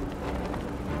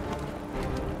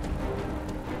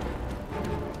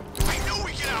 I knew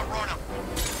we could outrun him.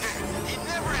 He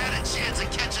never had a chance of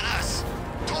catching us.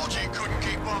 Told you he couldn't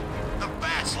keep up. The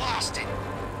Bat's lost it.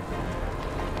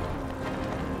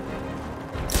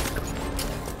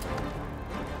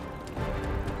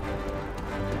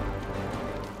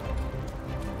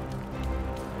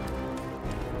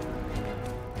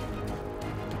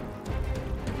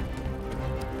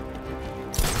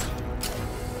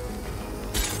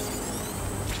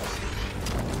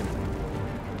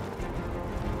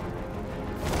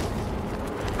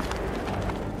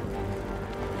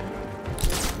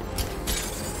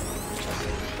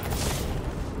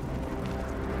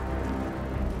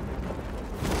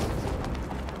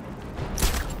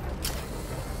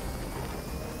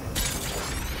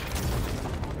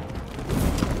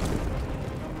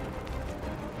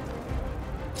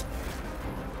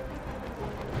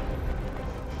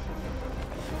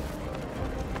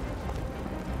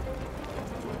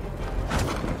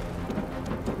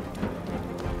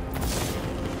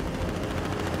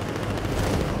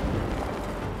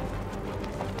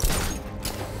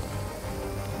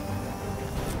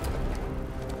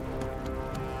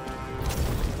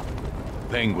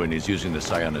 Penguin is using the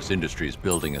Sionis Industries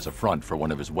building as a front for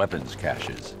one of his weapons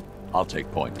caches. I'll take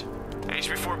point. Age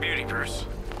before beauty, Bruce.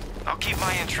 I'll keep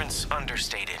my entrance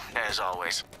understated, as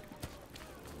always.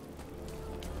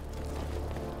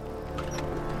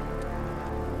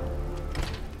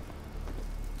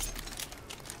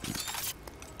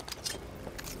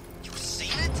 You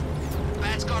seen it?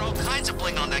 Bat's got all kinds of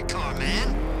bling on that car,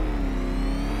 man.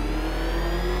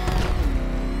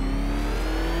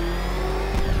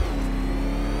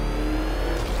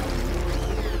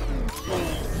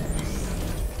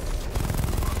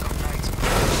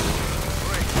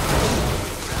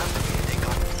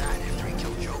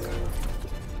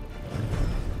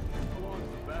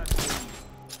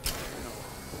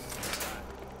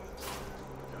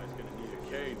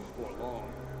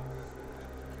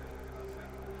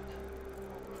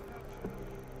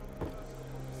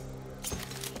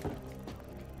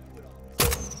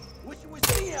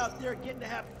 Out there getting to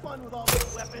have fun with all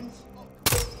these weapons.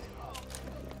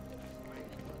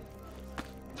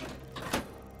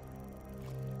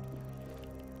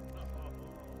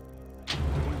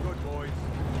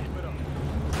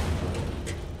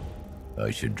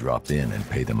 I should drop in and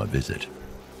pay them a visit.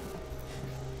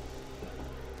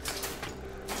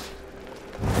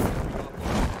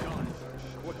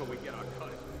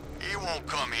 He won't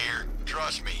come here.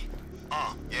 Trust me.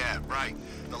 Yeah, right.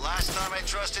 The last time I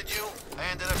trusted you, I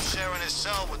ended up sharing a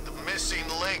cell with the missing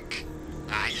link.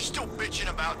 Ah, you still bitching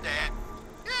about that?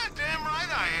 Yeah, damn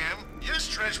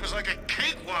stretch was like a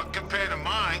cakewalk compared to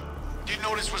mine. Didn't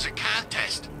know this was a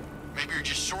contest. Maybe you're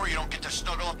just sore you don't get to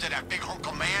snuggle up to that big hunk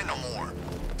of man no more.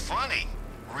 Funny.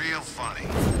 Real funny.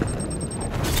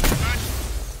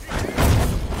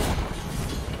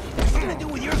 What's it gonna do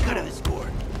with your cut of the score?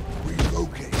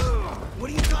 Relocate.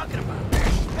 What are you talking about?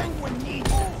 Penguin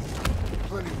needs us.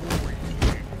 Plenty more where you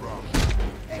came from.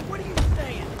 Hey, what are you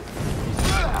saying?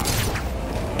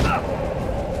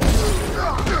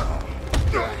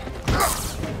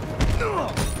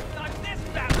 Not this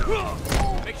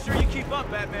Batman! Make sure you keep up,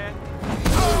 Batman.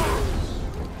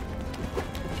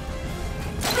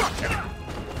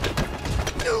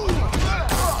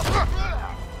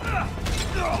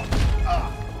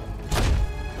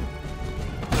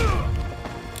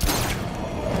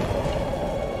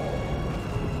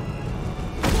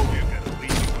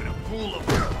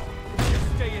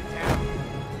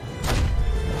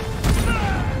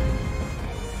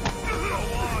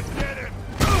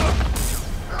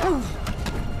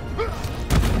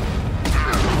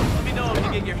 Let me know if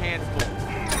you get your hands full.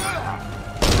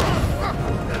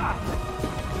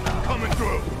 Coming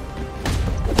through.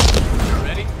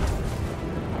 Ready?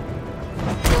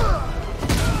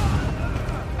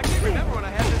 I can't remember when I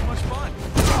had this much fun.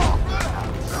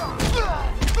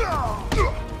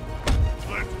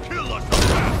 Let's kill us a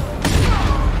rat.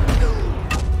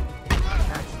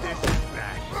 Catch this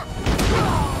back.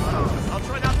 I'll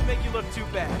try not to make you look too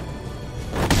bad.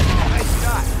 Nice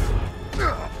shot.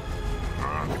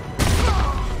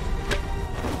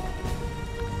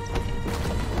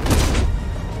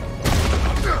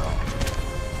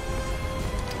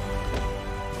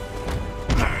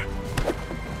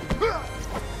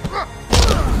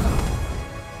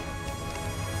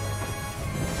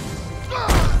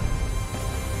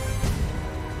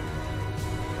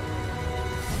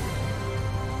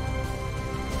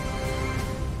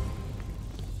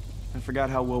 I forgot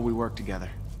how well we worked together.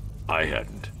 I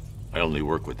hadn't. I only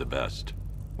work with the best.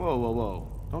 Whoa, whoa, whoa.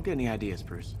 Don't get any ideas,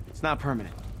 Bruce. It's not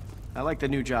permanent. I like the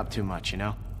new job too much, you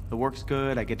know? The work's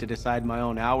good, I get to decide my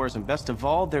own hours, and best of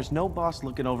all, there's no boss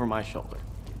looking over my shoulder.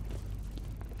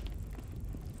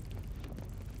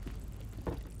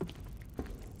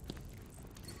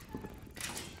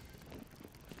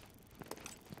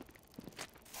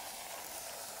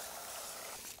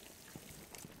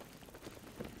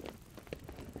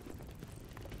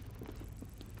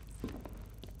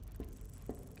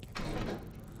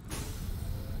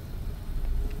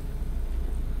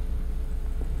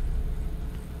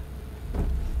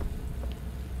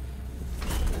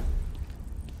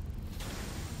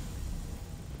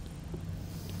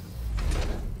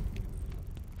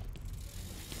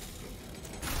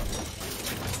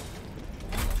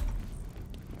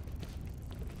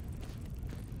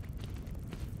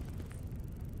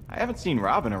 I haven't seen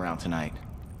Robin around tonight.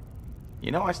 You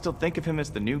know, I still think of him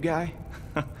as the new guy.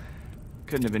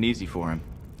 Couldn't have been easy for him,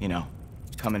 you know,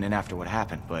 coming in after what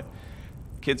happened, but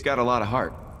kid's got a lot of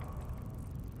heart.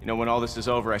 You know, when all this is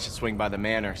over, I should swing by the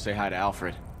manor, say hi to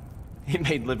Alfred. He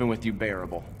made living with you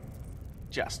bearable.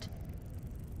 Just.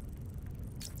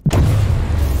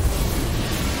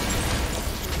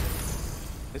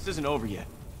 This isn't over yet.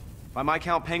 By my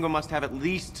count, Penguin must have at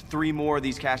least 3 more of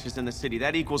these caches in the city.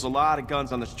 That equals a lot of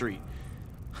guns on the street.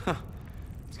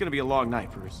 It's gonna be a long night,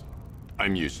 Bruce.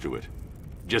 I'm used to it.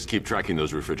 Just keep tracking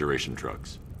those refrigeration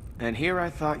trucks. And here I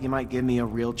thought you might give me a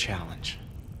real challenge.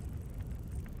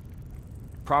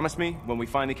 Promise me, when we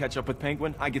finally catch up with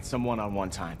Penguin, I get some one-on-one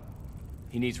time.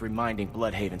 He needs reminding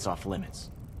Bloodhaven's off limits.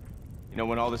 You know,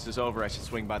 when all this is over, I should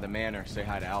swing by the manor, say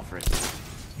hi to Alfred.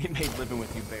 He made living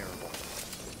with you bearable.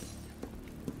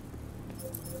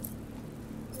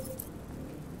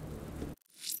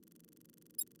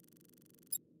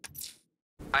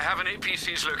 I have an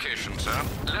APC's location, sir.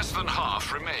 Less than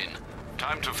half remain.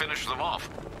 Time to finish them off.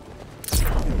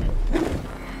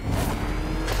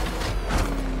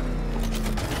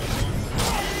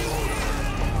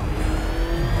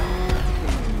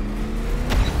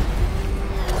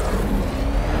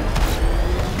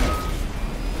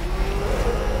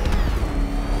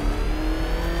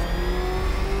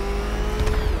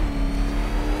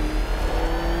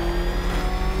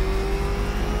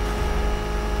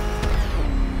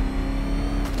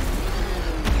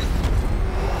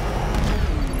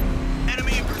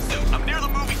 Enemy in pursuit. I'm near the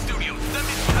movie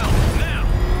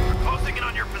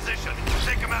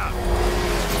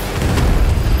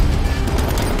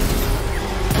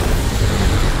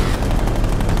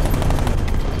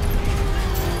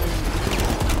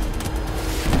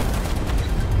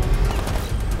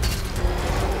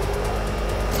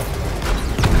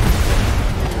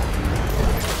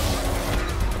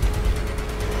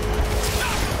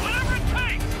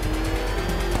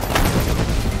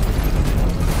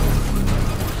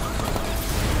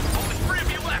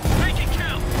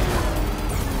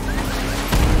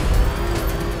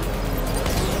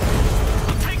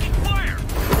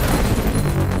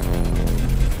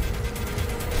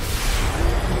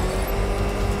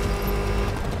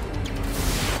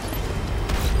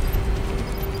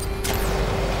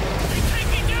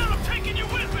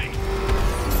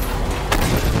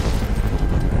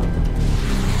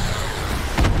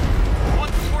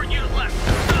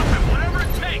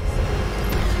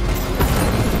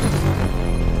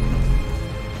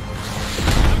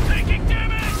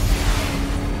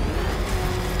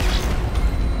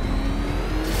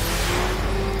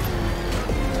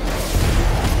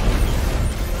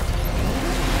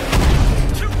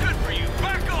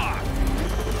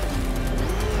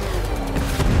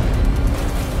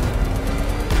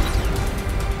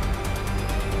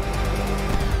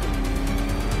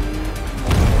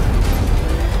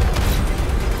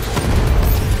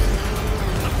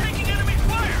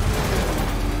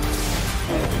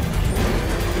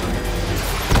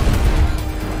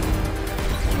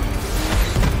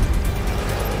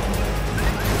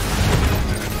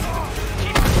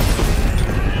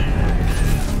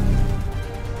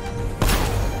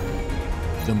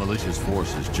Militia's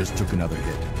forces just took another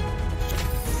hit.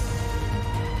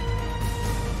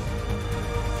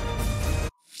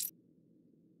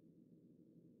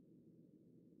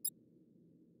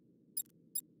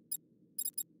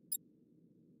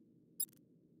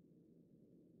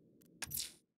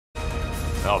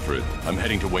 Alfred, I'm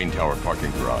heading to Wayne Tower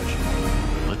parking garage.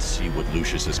 Let's see what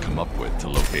Lucius has come up with to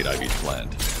locate Ivy's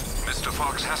plant. Mr.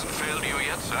 Fox hasn't failed you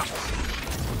yet, sir?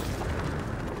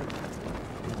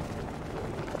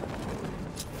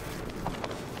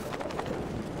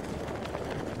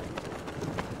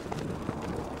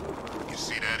 You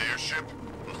see that airship?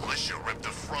 Militia ripped the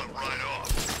front right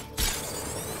off.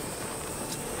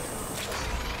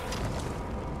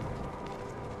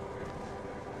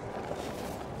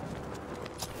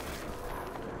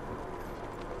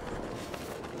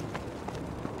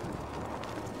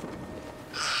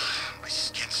 My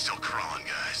skin's still crawling,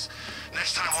 guys.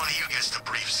 Next time one of you gets to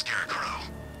brief Scarecrow.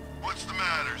 What's the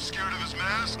matter? Scared of his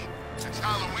mask? It's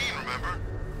Halloween, remember?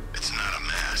 It's not a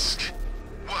mask.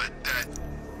 What, that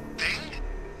thing?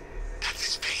 That's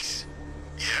his face.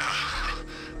 Yeah,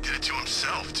 did it to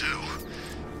himself, too.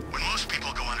 When most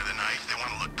people go under the knife, they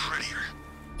want to look prettier.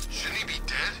 Shouldn't he be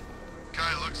dead?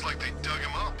 Guy looks like they dug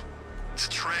him up. It's a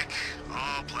trick.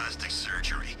 All plastic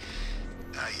surgery.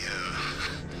 I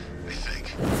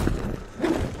think.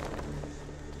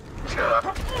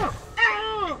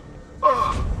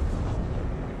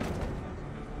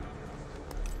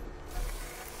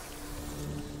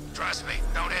 Trust me,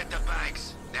 don't hit the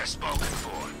banks. They're spoken for.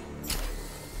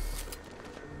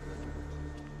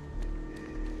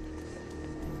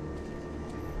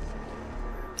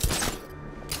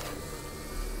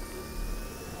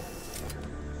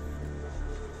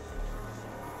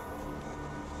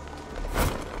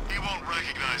 He won't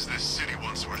recognize this city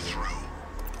once we're through.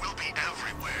 We'll be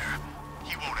everywhere.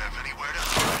 He won't have anywhere to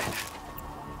hide.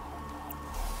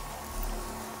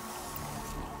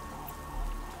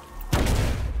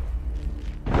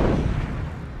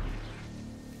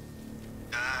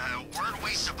 Weren't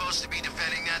we supposed to be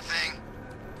defending that thing?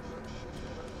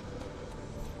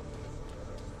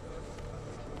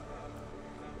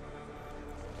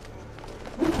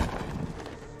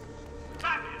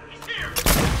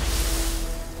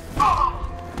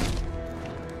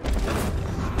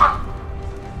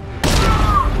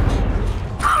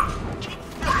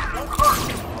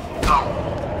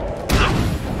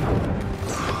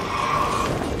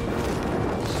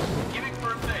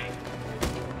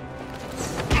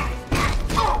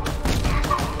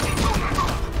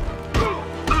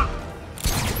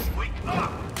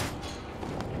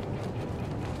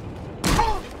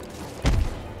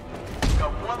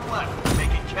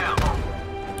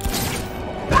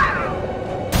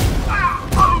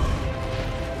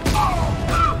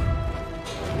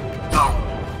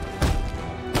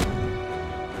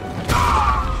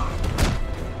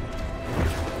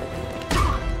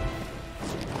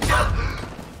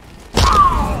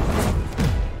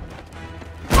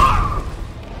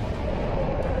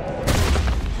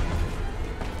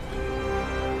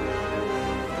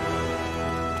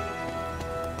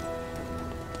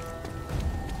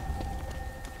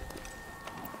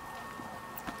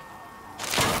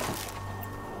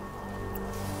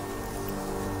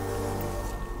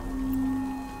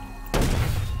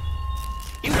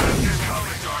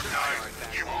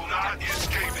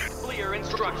 Clear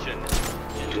instruction.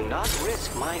 Do not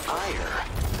risk my ire.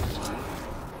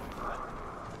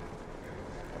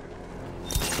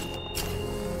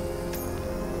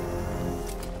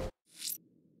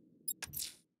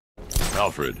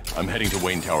 Alfred, I'm heading to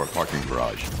Wayne Tower parking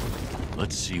garage.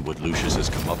 Let's see what Lucius has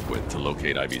come up with to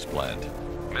locate Ivy's plant.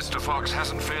 Mr. Fox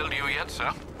hasn't failed you yet,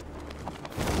 sir?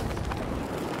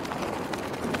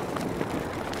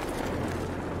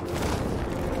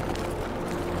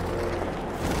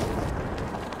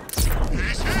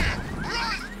 He's here!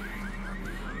 Run!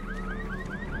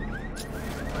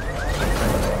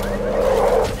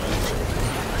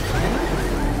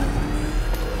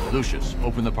 Lucius,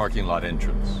 open the parking lot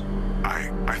entrance.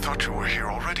 I thought you were here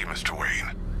already, Mr.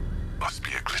 Wayne. Must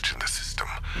be a glitch in the system.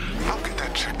 I'll get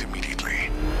that checked immediately.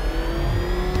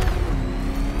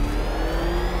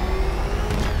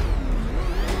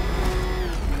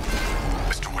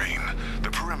 Mr. Wayne, the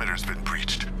perimeter's been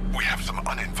breached. We have some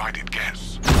uninvited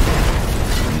guests.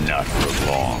 Not for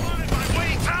long.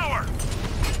 Wayne Tower!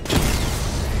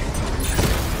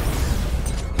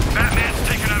 Batman's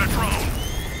taken out a drone.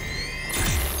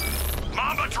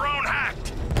 Mamba drone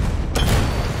hacked.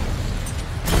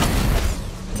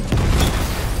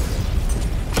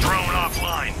 Drone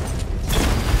offline.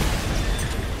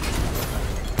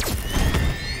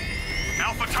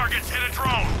 Alpha targets hit a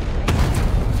drone.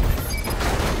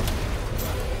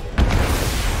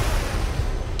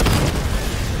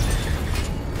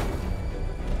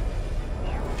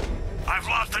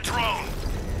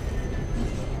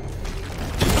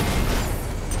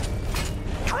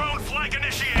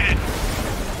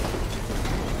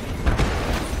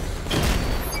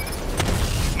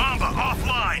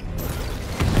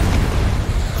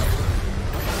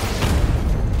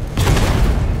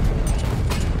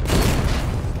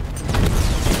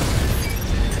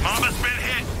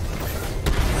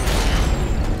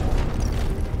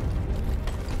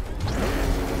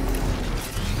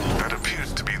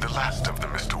 last of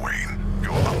them, Mr. Wayne.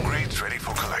 Your upgrade's ready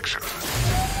for collection.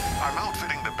 I'm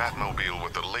outfitting the Batmobile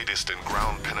with the latest in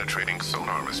ground-penetrating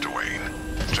sonar, Mr. Wayne.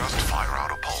 Just fire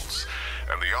out a pulse,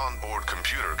 and the onboard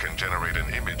computer can generate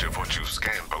an image of what you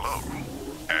scan below.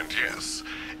 And yes,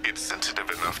 it's sensitive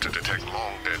enough to detect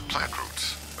long-dead plant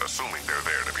roots, assuming they're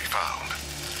there to be found.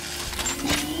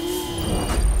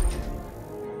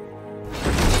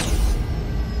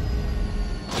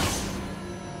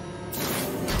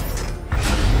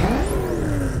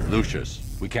 Lucius,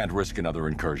 we can't risk another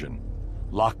incursion.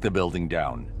 Lock the building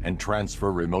down and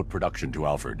transfer remote production to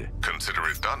Alfred. Consider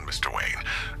it done, Mr. Wayne.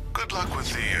 Good luck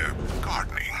with the,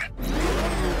 gardening.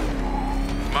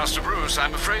 Master Bruce,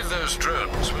 I'm afraid those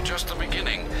drones were just the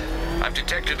beginning. I've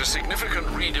detected a significant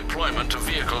redeployment of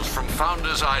vehicles from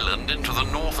Founders Island into the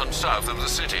north and south of the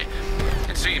city.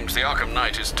 It seems the Arkham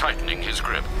Knight is tightening his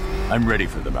grip. I'm ready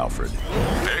for them, Alfred.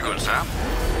 Very good, sir.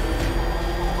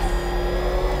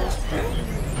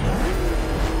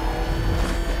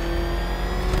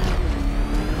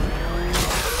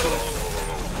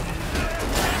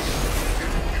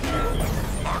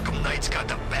 Arkham Knight's got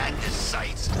the bat in his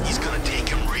sights. He's gonna take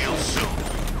him real soon.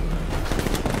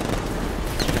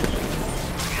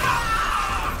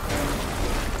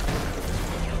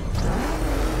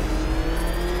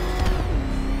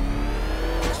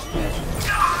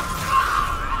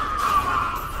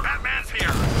 Batman's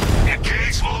here!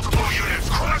 Engage multiple units!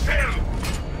 Cross him!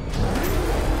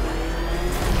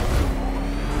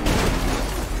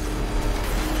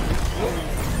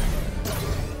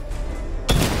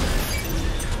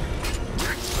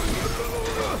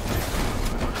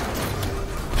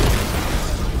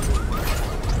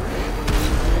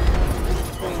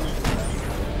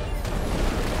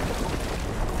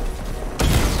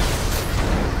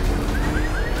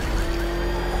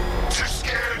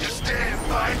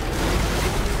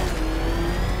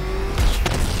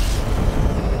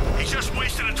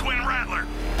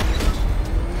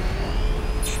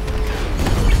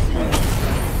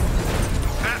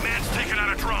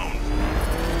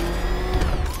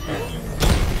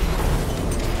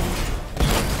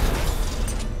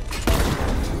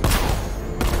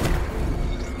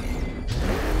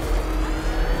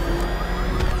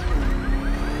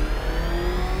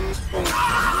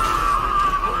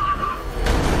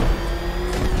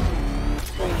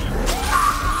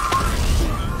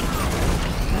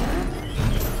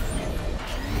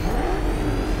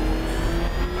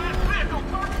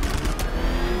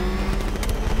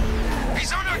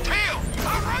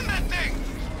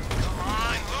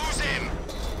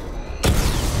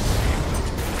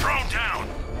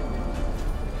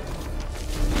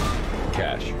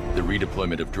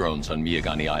 Redeployment of drones on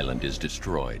Miyagani Island is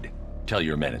destroyed. Tell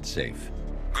your men it's safe.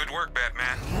 Good work,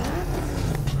 Batman.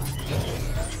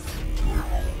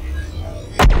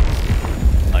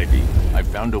 Ivy, I've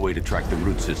found a way to track the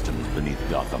root systems beneath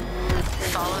Gotham.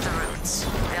 Follow the routes.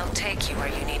 They'll take you where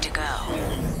you need to go.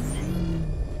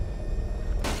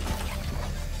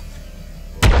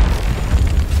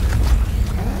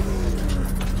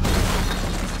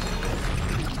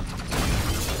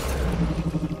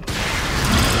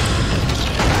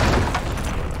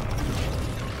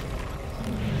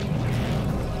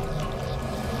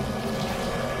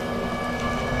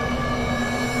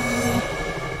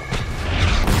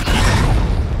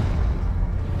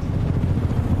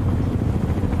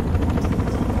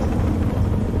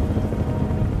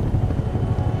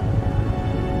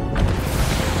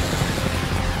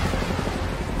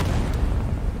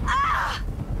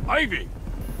 Ivy!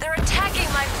 They're attacking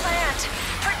my plant!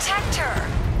 Protect her!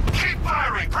 Keep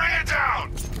firing! Bring it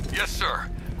down! Yes, sir.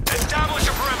 Establish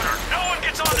a perimeter! No one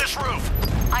gets on this roof!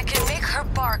 I can make her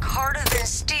bark harder than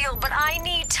steel, but I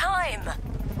need time!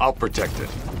 I'll protect it.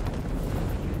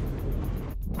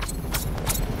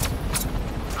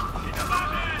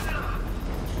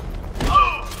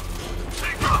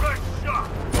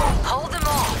 Hold them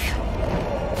off!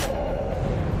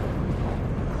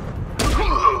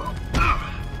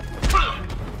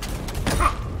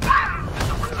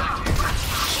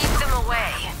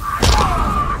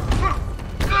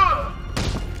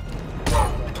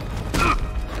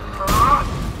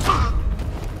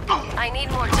 I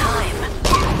need more time.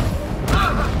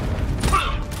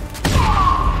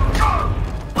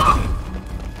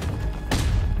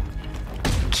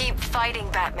 Keep fighting,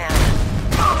 Batman.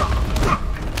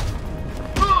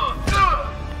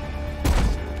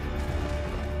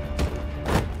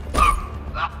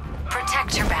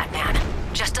 Protect her, Batman.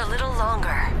 Just a little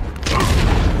longer.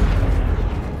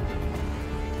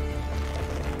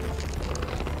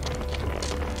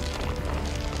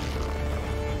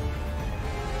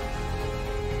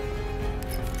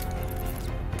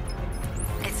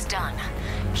 done.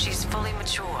 She's fully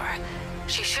mature.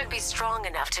 She should be strong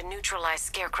enough to neutralize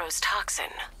Scarecrow's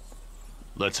toxin.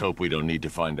 Let's hope we don't need to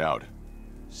find out.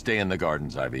 Stay in the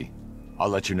gardens, Ivy. I'll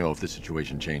let you know if the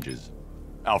situation changes.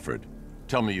 Alfred,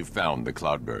 tell me you've found the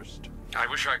cloudburst. I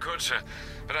wish I could, sir,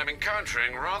 but I'm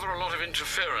encountering rather a lot of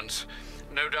interference.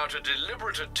 No doubt a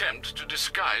deliberate attempt to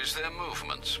disguise their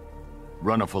movements.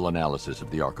 Run a full analysis of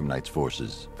the Arkham Knight's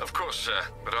forces. Of course, sir,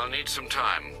 but I'll need some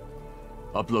time.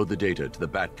 Upload the data to the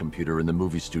Bat computer in the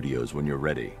movie studios when you're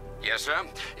ready. Yes, sir.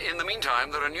 In the meantime,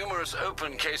 there are numerous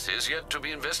open cases yet to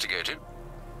be investigated.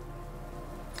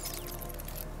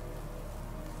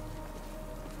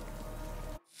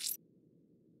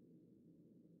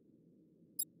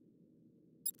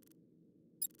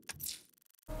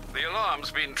 The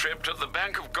alarm's been tripped at the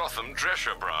Bank of Gotham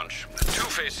Drescher branch.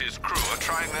 Two-Face's crew are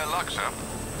trying their luck, sir.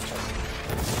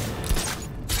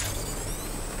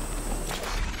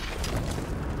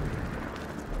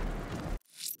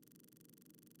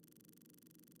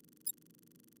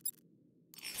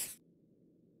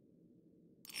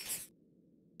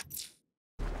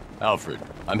 Alfred,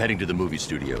 I'm heading to the movie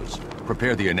studios.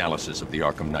 Prepare the analysis of the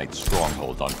Arkham Knight's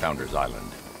stronghold on Founders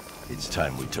Island. It's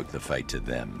time we took the fight to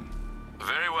them.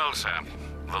 Very well, sir.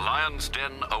 The Lion's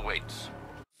Den awaits.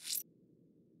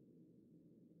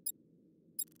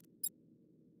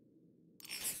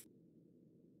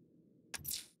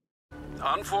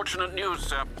 Unfortunate news,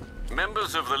 sir.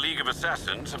 Members of the League of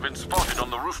Assassins have been spotted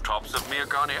on the rooftops of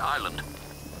Miagani Island.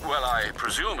 Well, I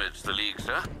presume it's the League,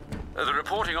 sir. The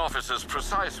reporting officer's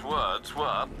precise words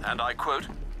were, and I quote,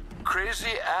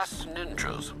 "crazy-ass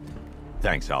ninjas."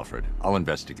 Thanks, Alfred. I'll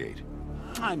investigate.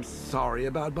 I'm sorry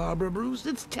about Barbara, Bruce.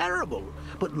 It's terrible.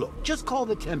 But look, just call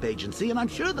the temp agency and I'm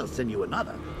sure they'll send you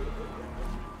another.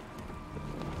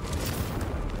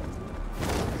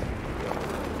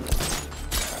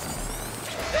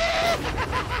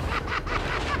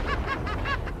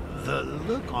 The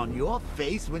look on your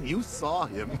face when you saw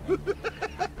him.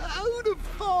 Who'd have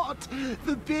thought?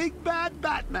 The big bad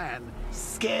Batman,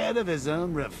 scared of his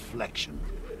own reflection.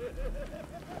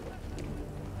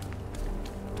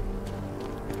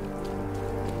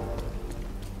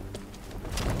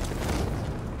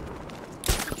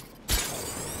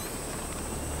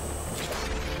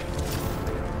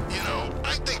 You know,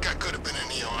 I think I could have been in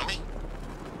the army.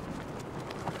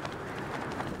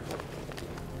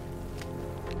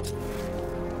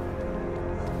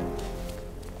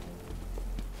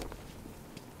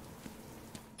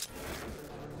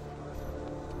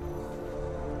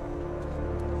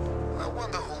 I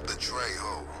wonder who betrayed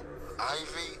who,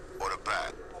 Ivy or the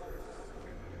Bat?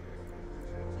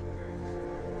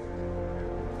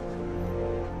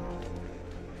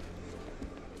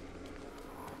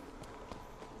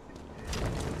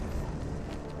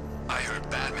 I heard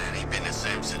Batman ain't been the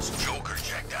same since Joker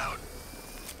checked out.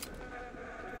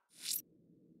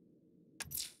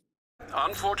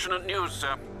 Unfortunate news,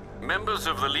 sir. Members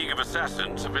of the League of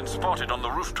Assassins have been spotted on the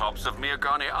rooftops of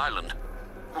Miagani Island.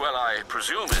 Well, I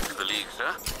presume it's the League,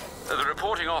 sir. The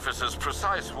reporting officer's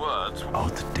precise words... Oh,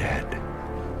 the dead.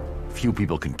 Few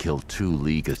people can kill 2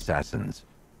 League assassins.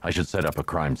 I should set up a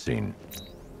crime scene.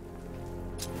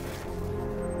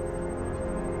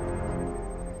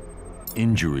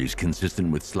 Injuries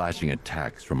consistent with slashing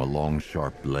attacks from a long,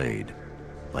 sharp blade.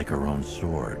 Like her own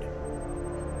sword.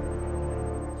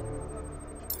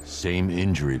 Same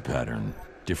injury pattern,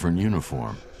 different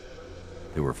uniform.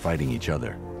 They were fighting each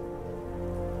other.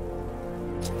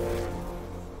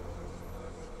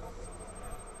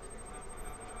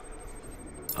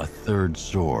 A third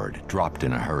sword, dropped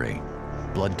in a hurry.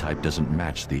 Blood type doesn't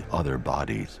match the other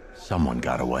bodies. Someone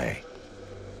got away.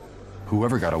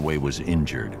 Whoever got away was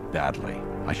injured, badly.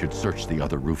 I should search the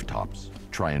other rooftops,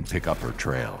 try and pick up her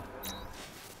trail.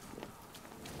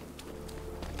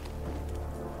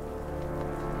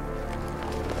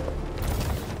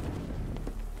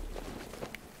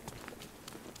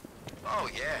 Oh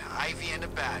yeah, Ivy and the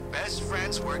Bat, best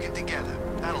friends working together.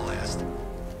 That'll last.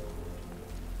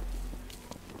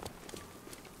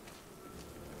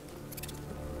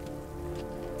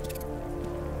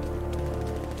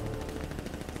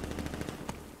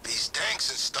 These tanks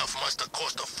and stuff must have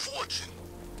cost a fortune.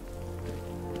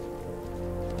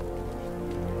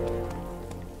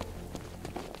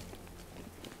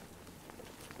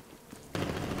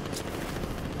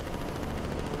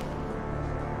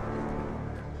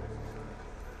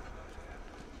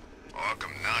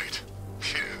 Arkham Knight.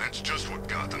 Yeah, that's just what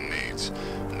Gotham needs.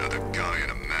 Another guy in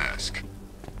a mask.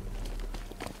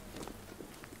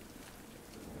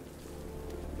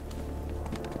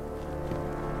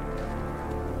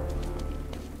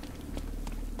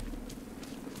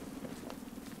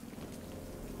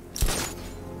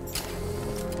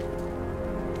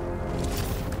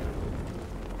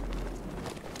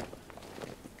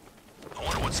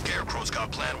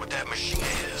 plan what that machine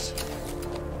is.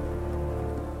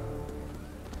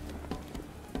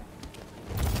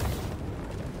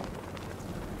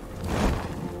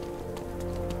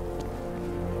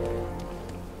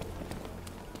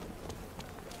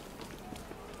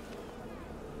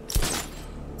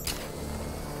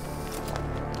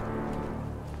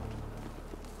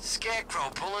 Scarecrow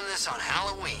pulling this on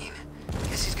Halloween.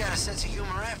 Guess he's got a sense of humor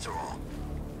after all.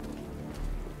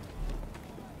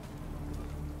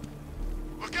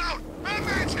 Look out!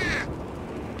 Batman's here!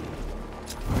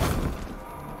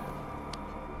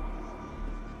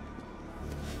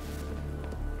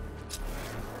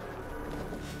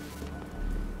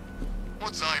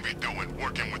 What's Ivy doing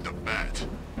working with the Bat?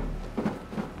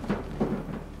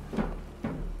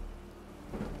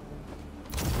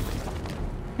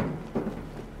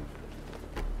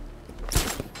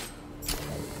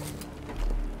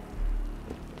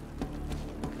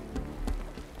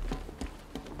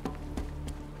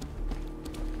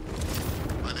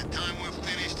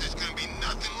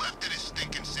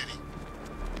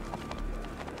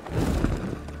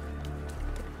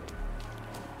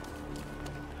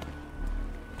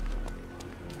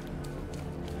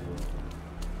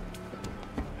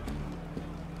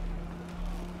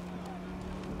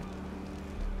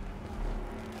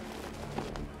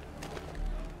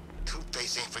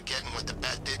 Two-Face ain't forgetting what the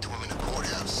Bat did to him in the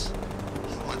courthouse.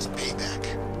 He wants payback,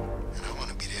 and I want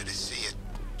to be there to see it.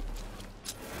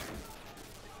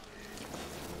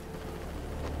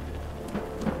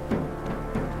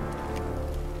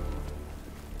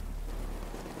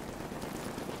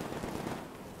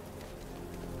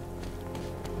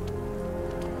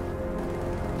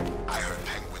 I heard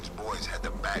Penguin's boys had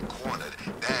the Bat cornered,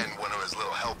 then one of his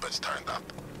little helpers turned up.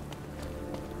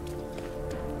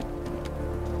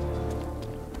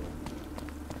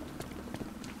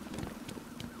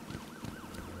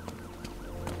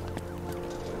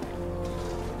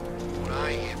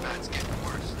 Bat's getting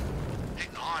worse.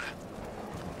 Hitting harder.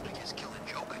 I guess killing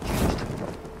Joker changed him.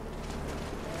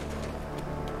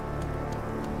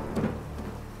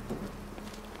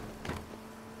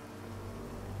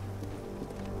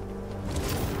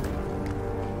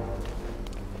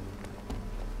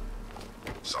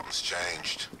 Something's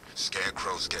changed.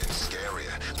 Scarecrow's getting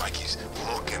scarier, like he's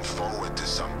looking forward to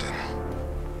something.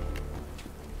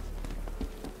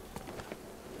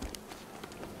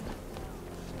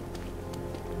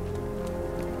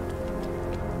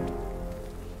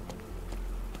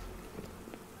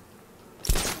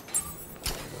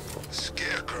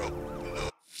 Scarecrow.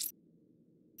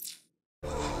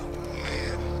 Oh,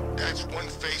 man. That's one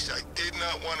face I did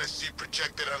not want to see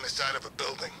projected on the side of a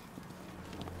building.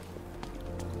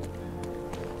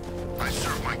 I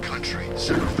served my country,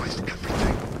 sacrificed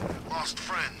everything. Lost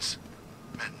friends.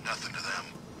 Meant nothing to them.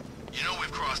 You know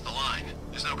we've crossed the line.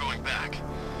 There's no going back.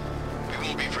 We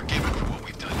won't be forgiven for what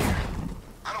we've done here.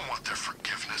 I don't want their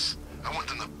forgiveness. I want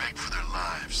them to beg for their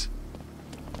lives.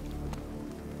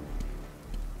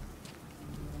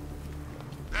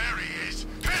 There he is!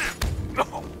 Hit him!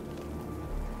 No!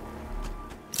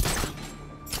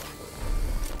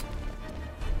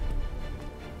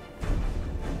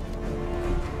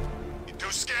 You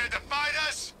too scared to fight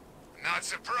us? Not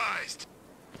surprised.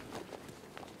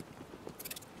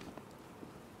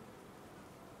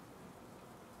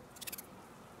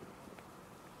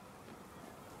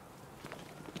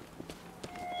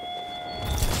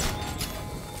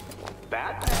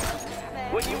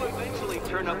 Batman, when you eventually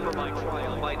turn up for my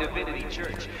trial by Divinity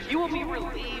Church, you will be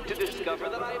relieved to discover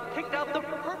that I have picked out the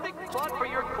perfect plot for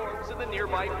your corpse in the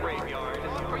nearby graveyard.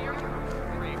 For your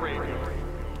graveyard.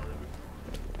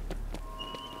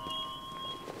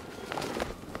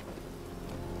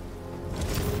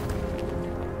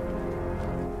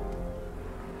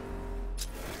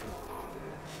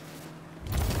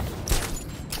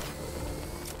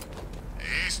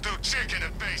 He's too chicken to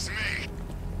face me.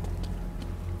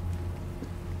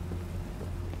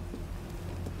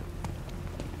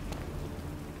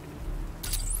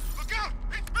 Look out!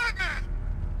 It's Batman!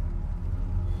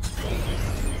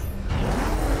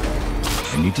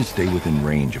 I need to stay within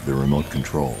range of the remote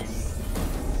control.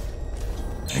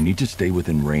 I need to stay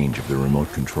within range of the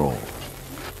remote control.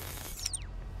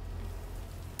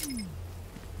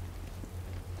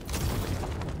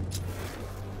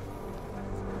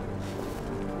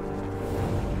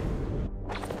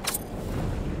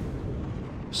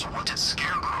 So what did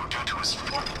Scarecrow do to his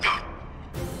foot?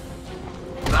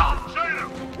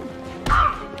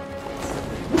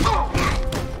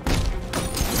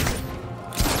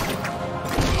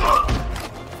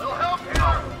 Little help here!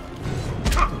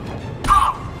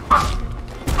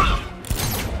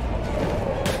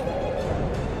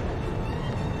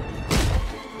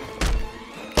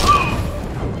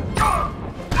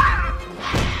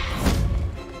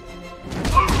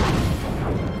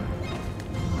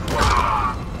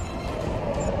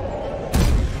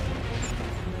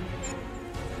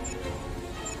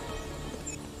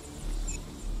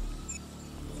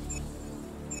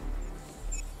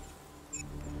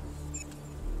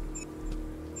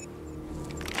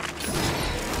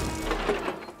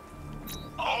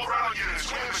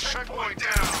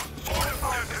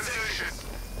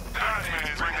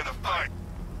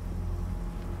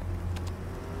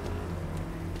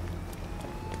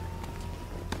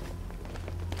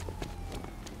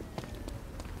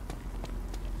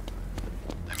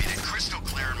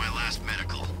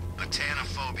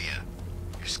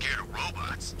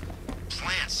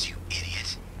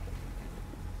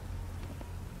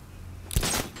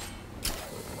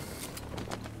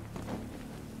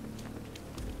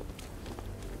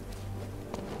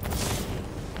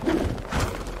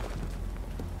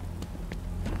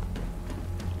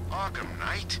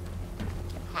 Knight?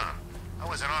 Huh. I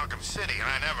was in Arkham City and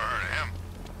I never heard of him.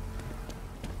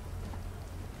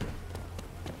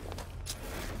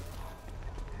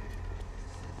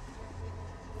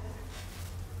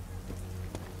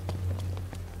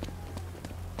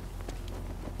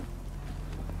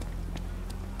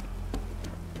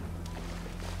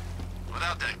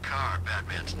 Without that car,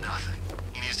 Batman's nothing.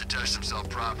 He needs to test himself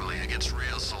properly against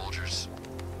real soldiers.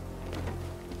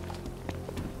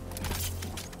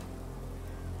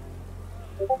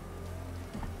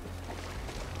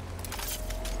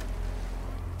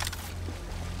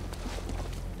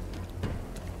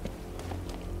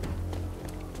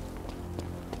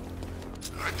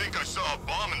 I think I saw a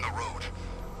bomb in the road.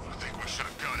 I think we should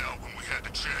have gone out when we had the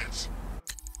chance.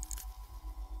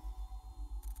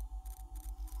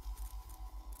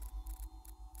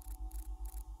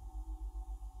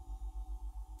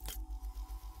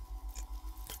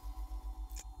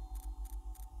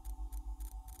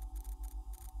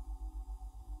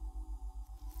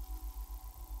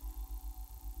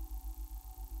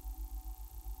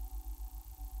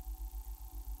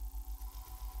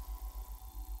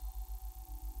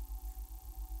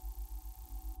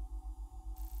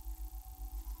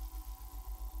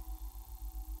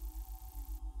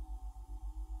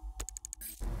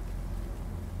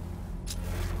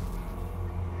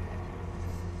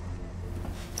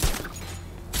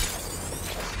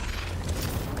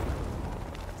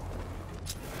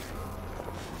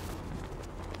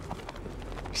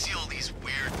 You see all these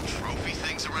weird trophy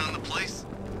things around the place?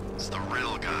 It's the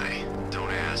real guy.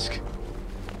 Don't ask.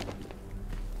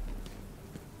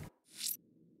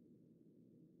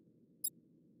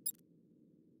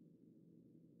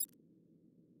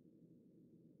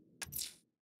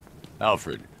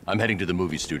 Alfred, I'm heading to the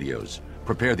movie studios.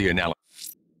 Prepare the analysis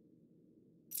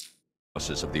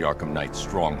of the Arkham Knight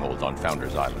stronghold on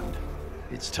Founders Island.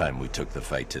 It's time we took the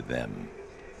fight to them.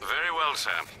 Very well, sir.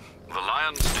 The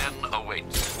Lion's Den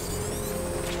awaits.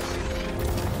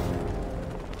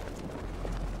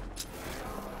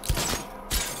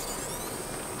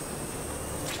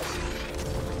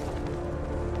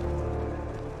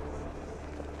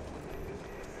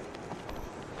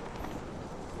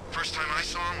 First time I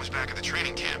saw him was back at the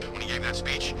training camp when he gave that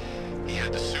speech. He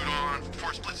had the suit on.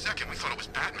 For a split second, we thought it was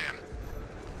Batman.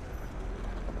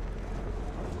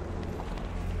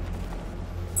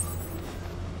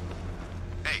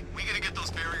 Hey, we gotta get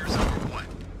those barriers up or what?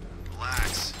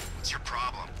 Relax. What's your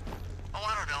problem? Oh,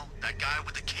 I don't know. That guy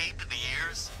with the cape and the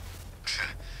ears?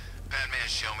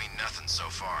 Batman's shown me nothing so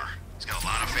far. He's got a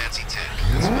lot of fancy tech.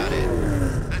 That's about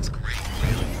it. That's great,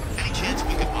 really. Any chance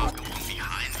we could walk him from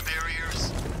behind the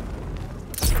barriers?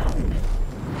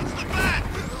 It's the Bat!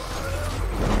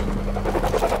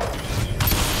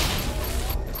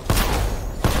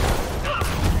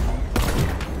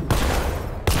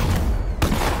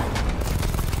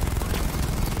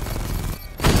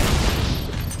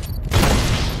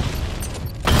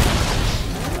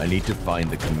 I need to find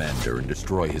the commander and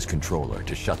destroy his controller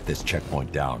to shut this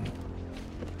checkpoint down.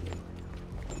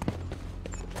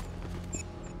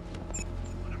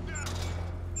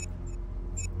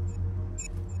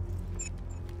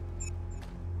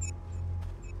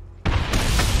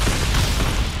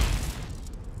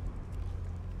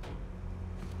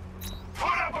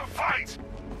 Put up a fight!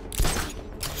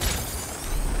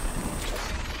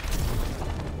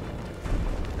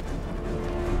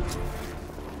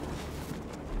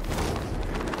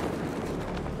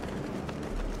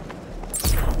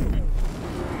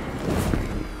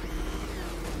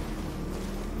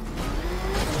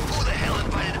 Who the hell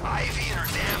invited Ivy and her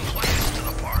damn plans to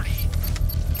the party?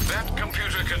 That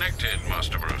computer connected,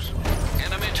 Master Bruce.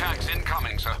 Enemy attacks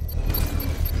incoming, sir.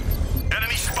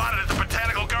 Enemy spotted at the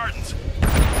Botanical Gardens.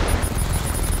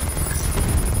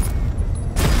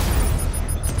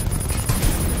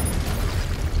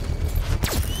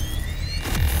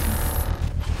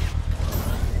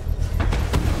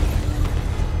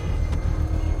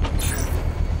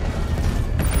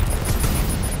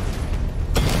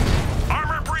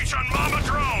 Armor breach on Mama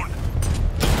Drone.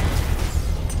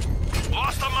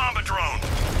 Lost the Mama Drone.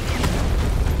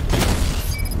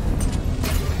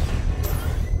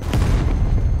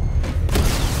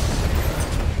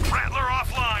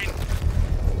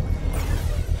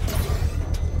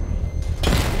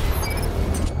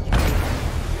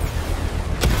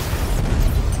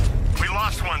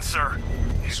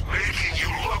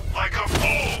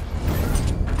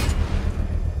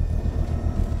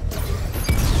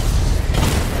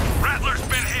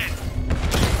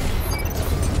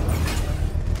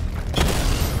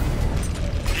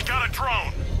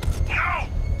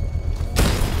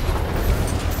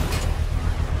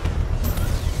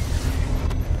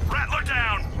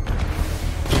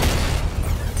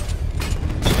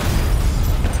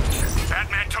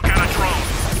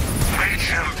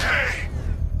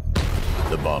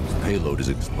 payload is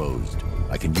exposed.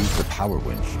 I can use the power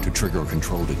winch to trigger a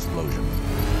controlled explosion.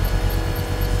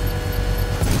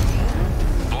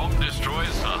 Bomb destroys,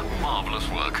 sir. Marvelous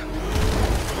work. You're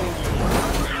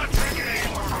not taking any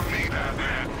more from me,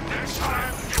 Batman. Next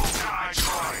time, you'll die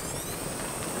trying.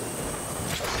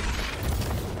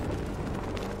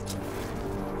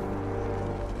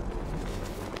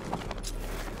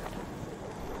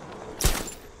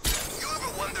 You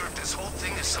ever wonder if this whole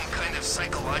thing is some kind of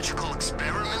psychological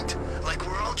experiment? Like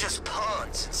we're all just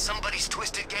pawns in somebody's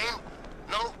twisted game?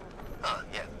 No?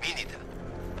 Yeah, me neither.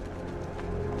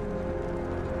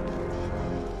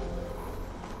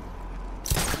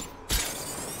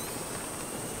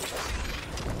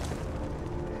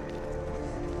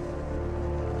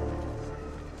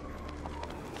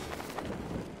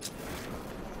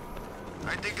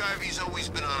 I think Ivy's always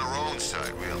been on her own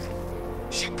side, really.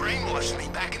 She brainwashed me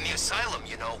back in the asylum,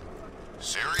 you know.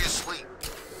 Seriously?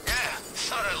 Yeah,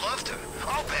 thought I loved her.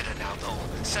 All better now,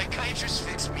 though. Psychiatrist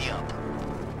fixed me up.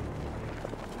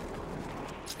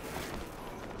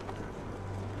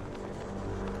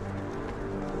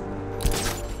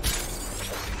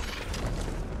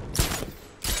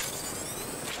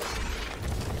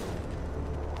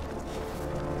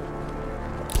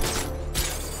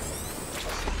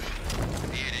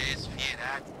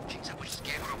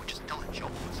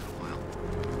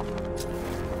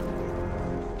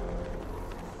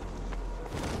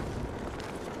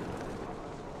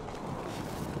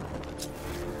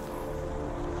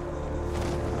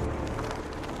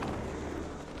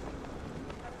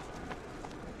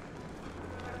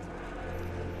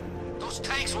 Those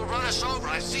tanks will run us over.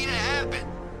 I've seen it happen.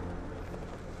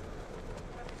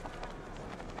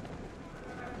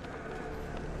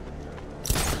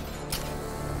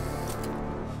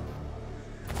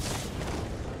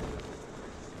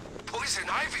 Poison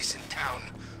Ivy's in town.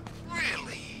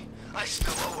 Really? I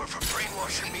still owe her for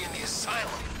brainwashing me in the asylum.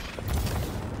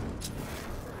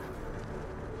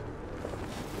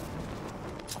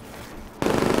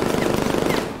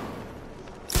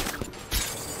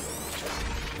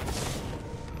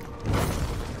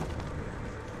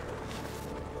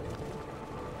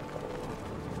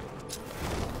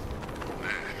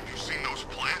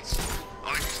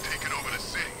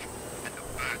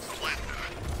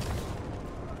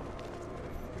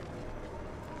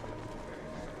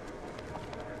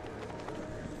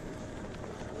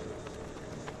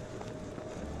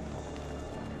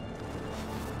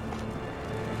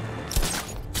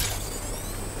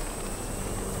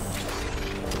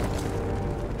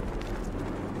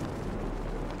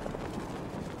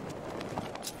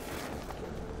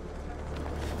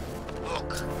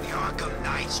 The Arkham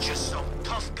Knight's just some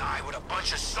tough guy with a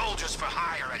bunch of soldiers for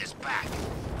hire at his back.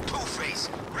 Two-Face,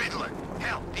 Riddler,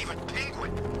 hell, even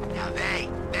Penguin. Now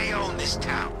they own this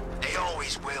town. They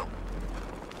always will.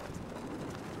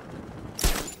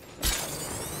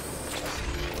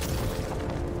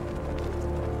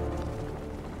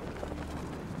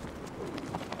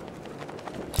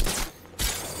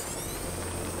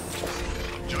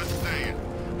 I'm just saying,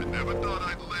 I never thought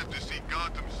I'd live to see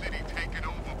Gotham City taken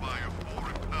over by a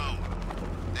foreign power.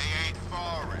 They ain't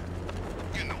foreign.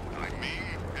 You know what I mean.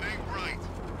 It ain't right.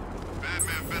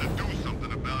 Batman better do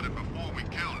something about it before we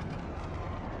kill him.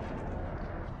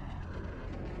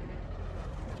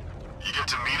 You get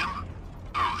to meet him?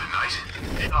 Oh, the Knight?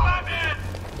 Batman!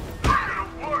 Not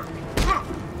gonna work!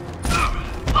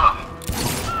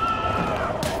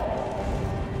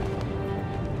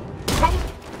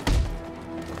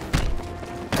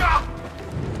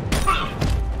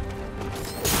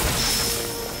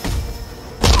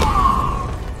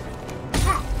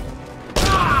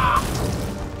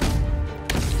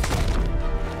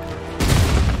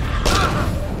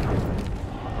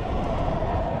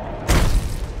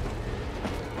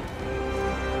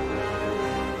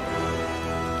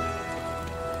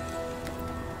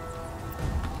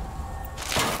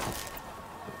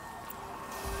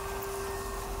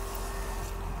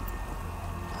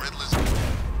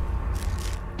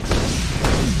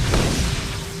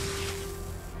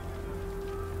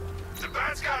 The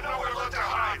Bat's got nowhere left to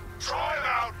hide. Draw him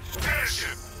out, finish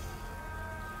him.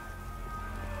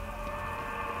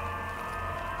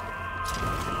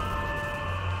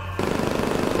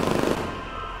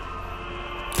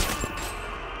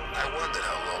 I wondered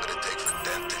how long it'd take for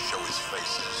Death to show his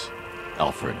faces.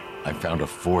 Alfred, I found a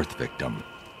fourth victim.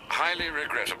 Highly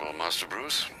regrettable, Master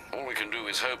Bruce. All we can do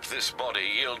is hope this body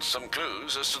yields some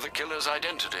clues as to the killer's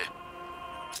identity.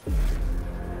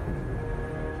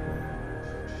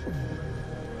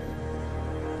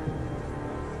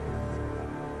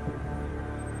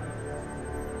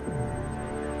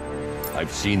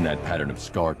 I've seen that pattern of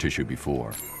scar tissue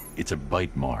before. It's a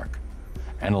bite mark.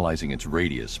 Analyzing its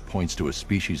radius points to a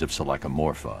species of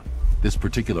Selachomorpha. This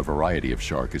particular variety of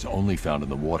shark is only found in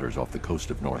the waters off the coast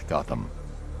of North Gotham.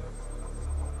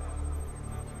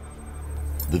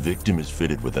 The victim is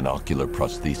fitted with an ocular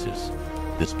prosthesis.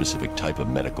 This specific type of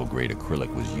medical-grade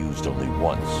acrylic was used only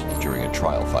once during a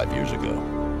trial 5 years ago.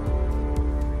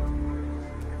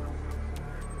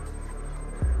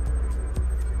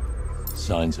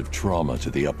 Signs of trauma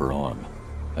to the upper arm.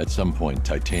 At some point,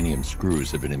 titanium screws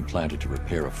have been implanted to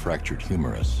repair a fractured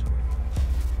humerus.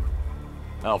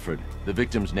 Alfred, the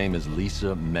victim's name is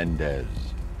Lisa Mendez.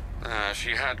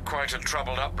 She had quite a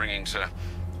troubled upbringing, sir.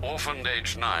 Orphaned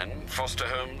age 9, foster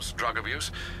homes, drug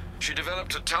abuse. She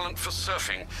developed a talent for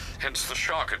surfing, hence the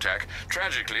shark attack.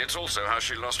 Tragically, it's also how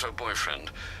she lost her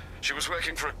boyfriend. She was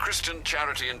working for a Christian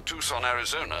charity in Tucson,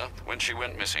 Arizona, when she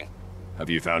went missing. Have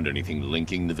you found anything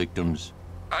linking the victims?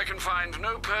 I can find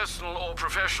no personal or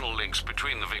professional links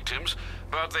between the victims,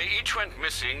 but they each went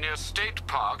missing near state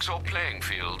parks or playing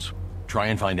fields. Try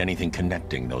and find anything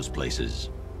connecting those places.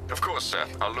 Of course, sir.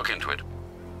 I'll look into it.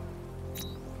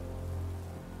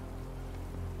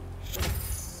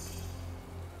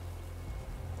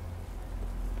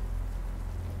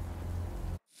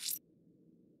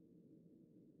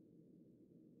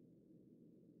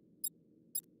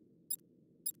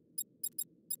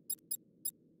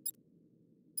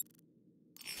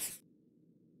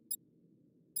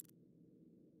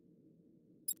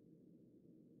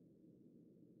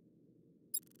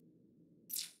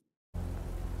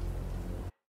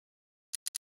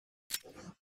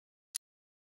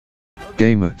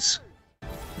 Gamers.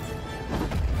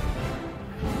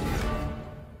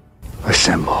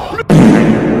 Assemble.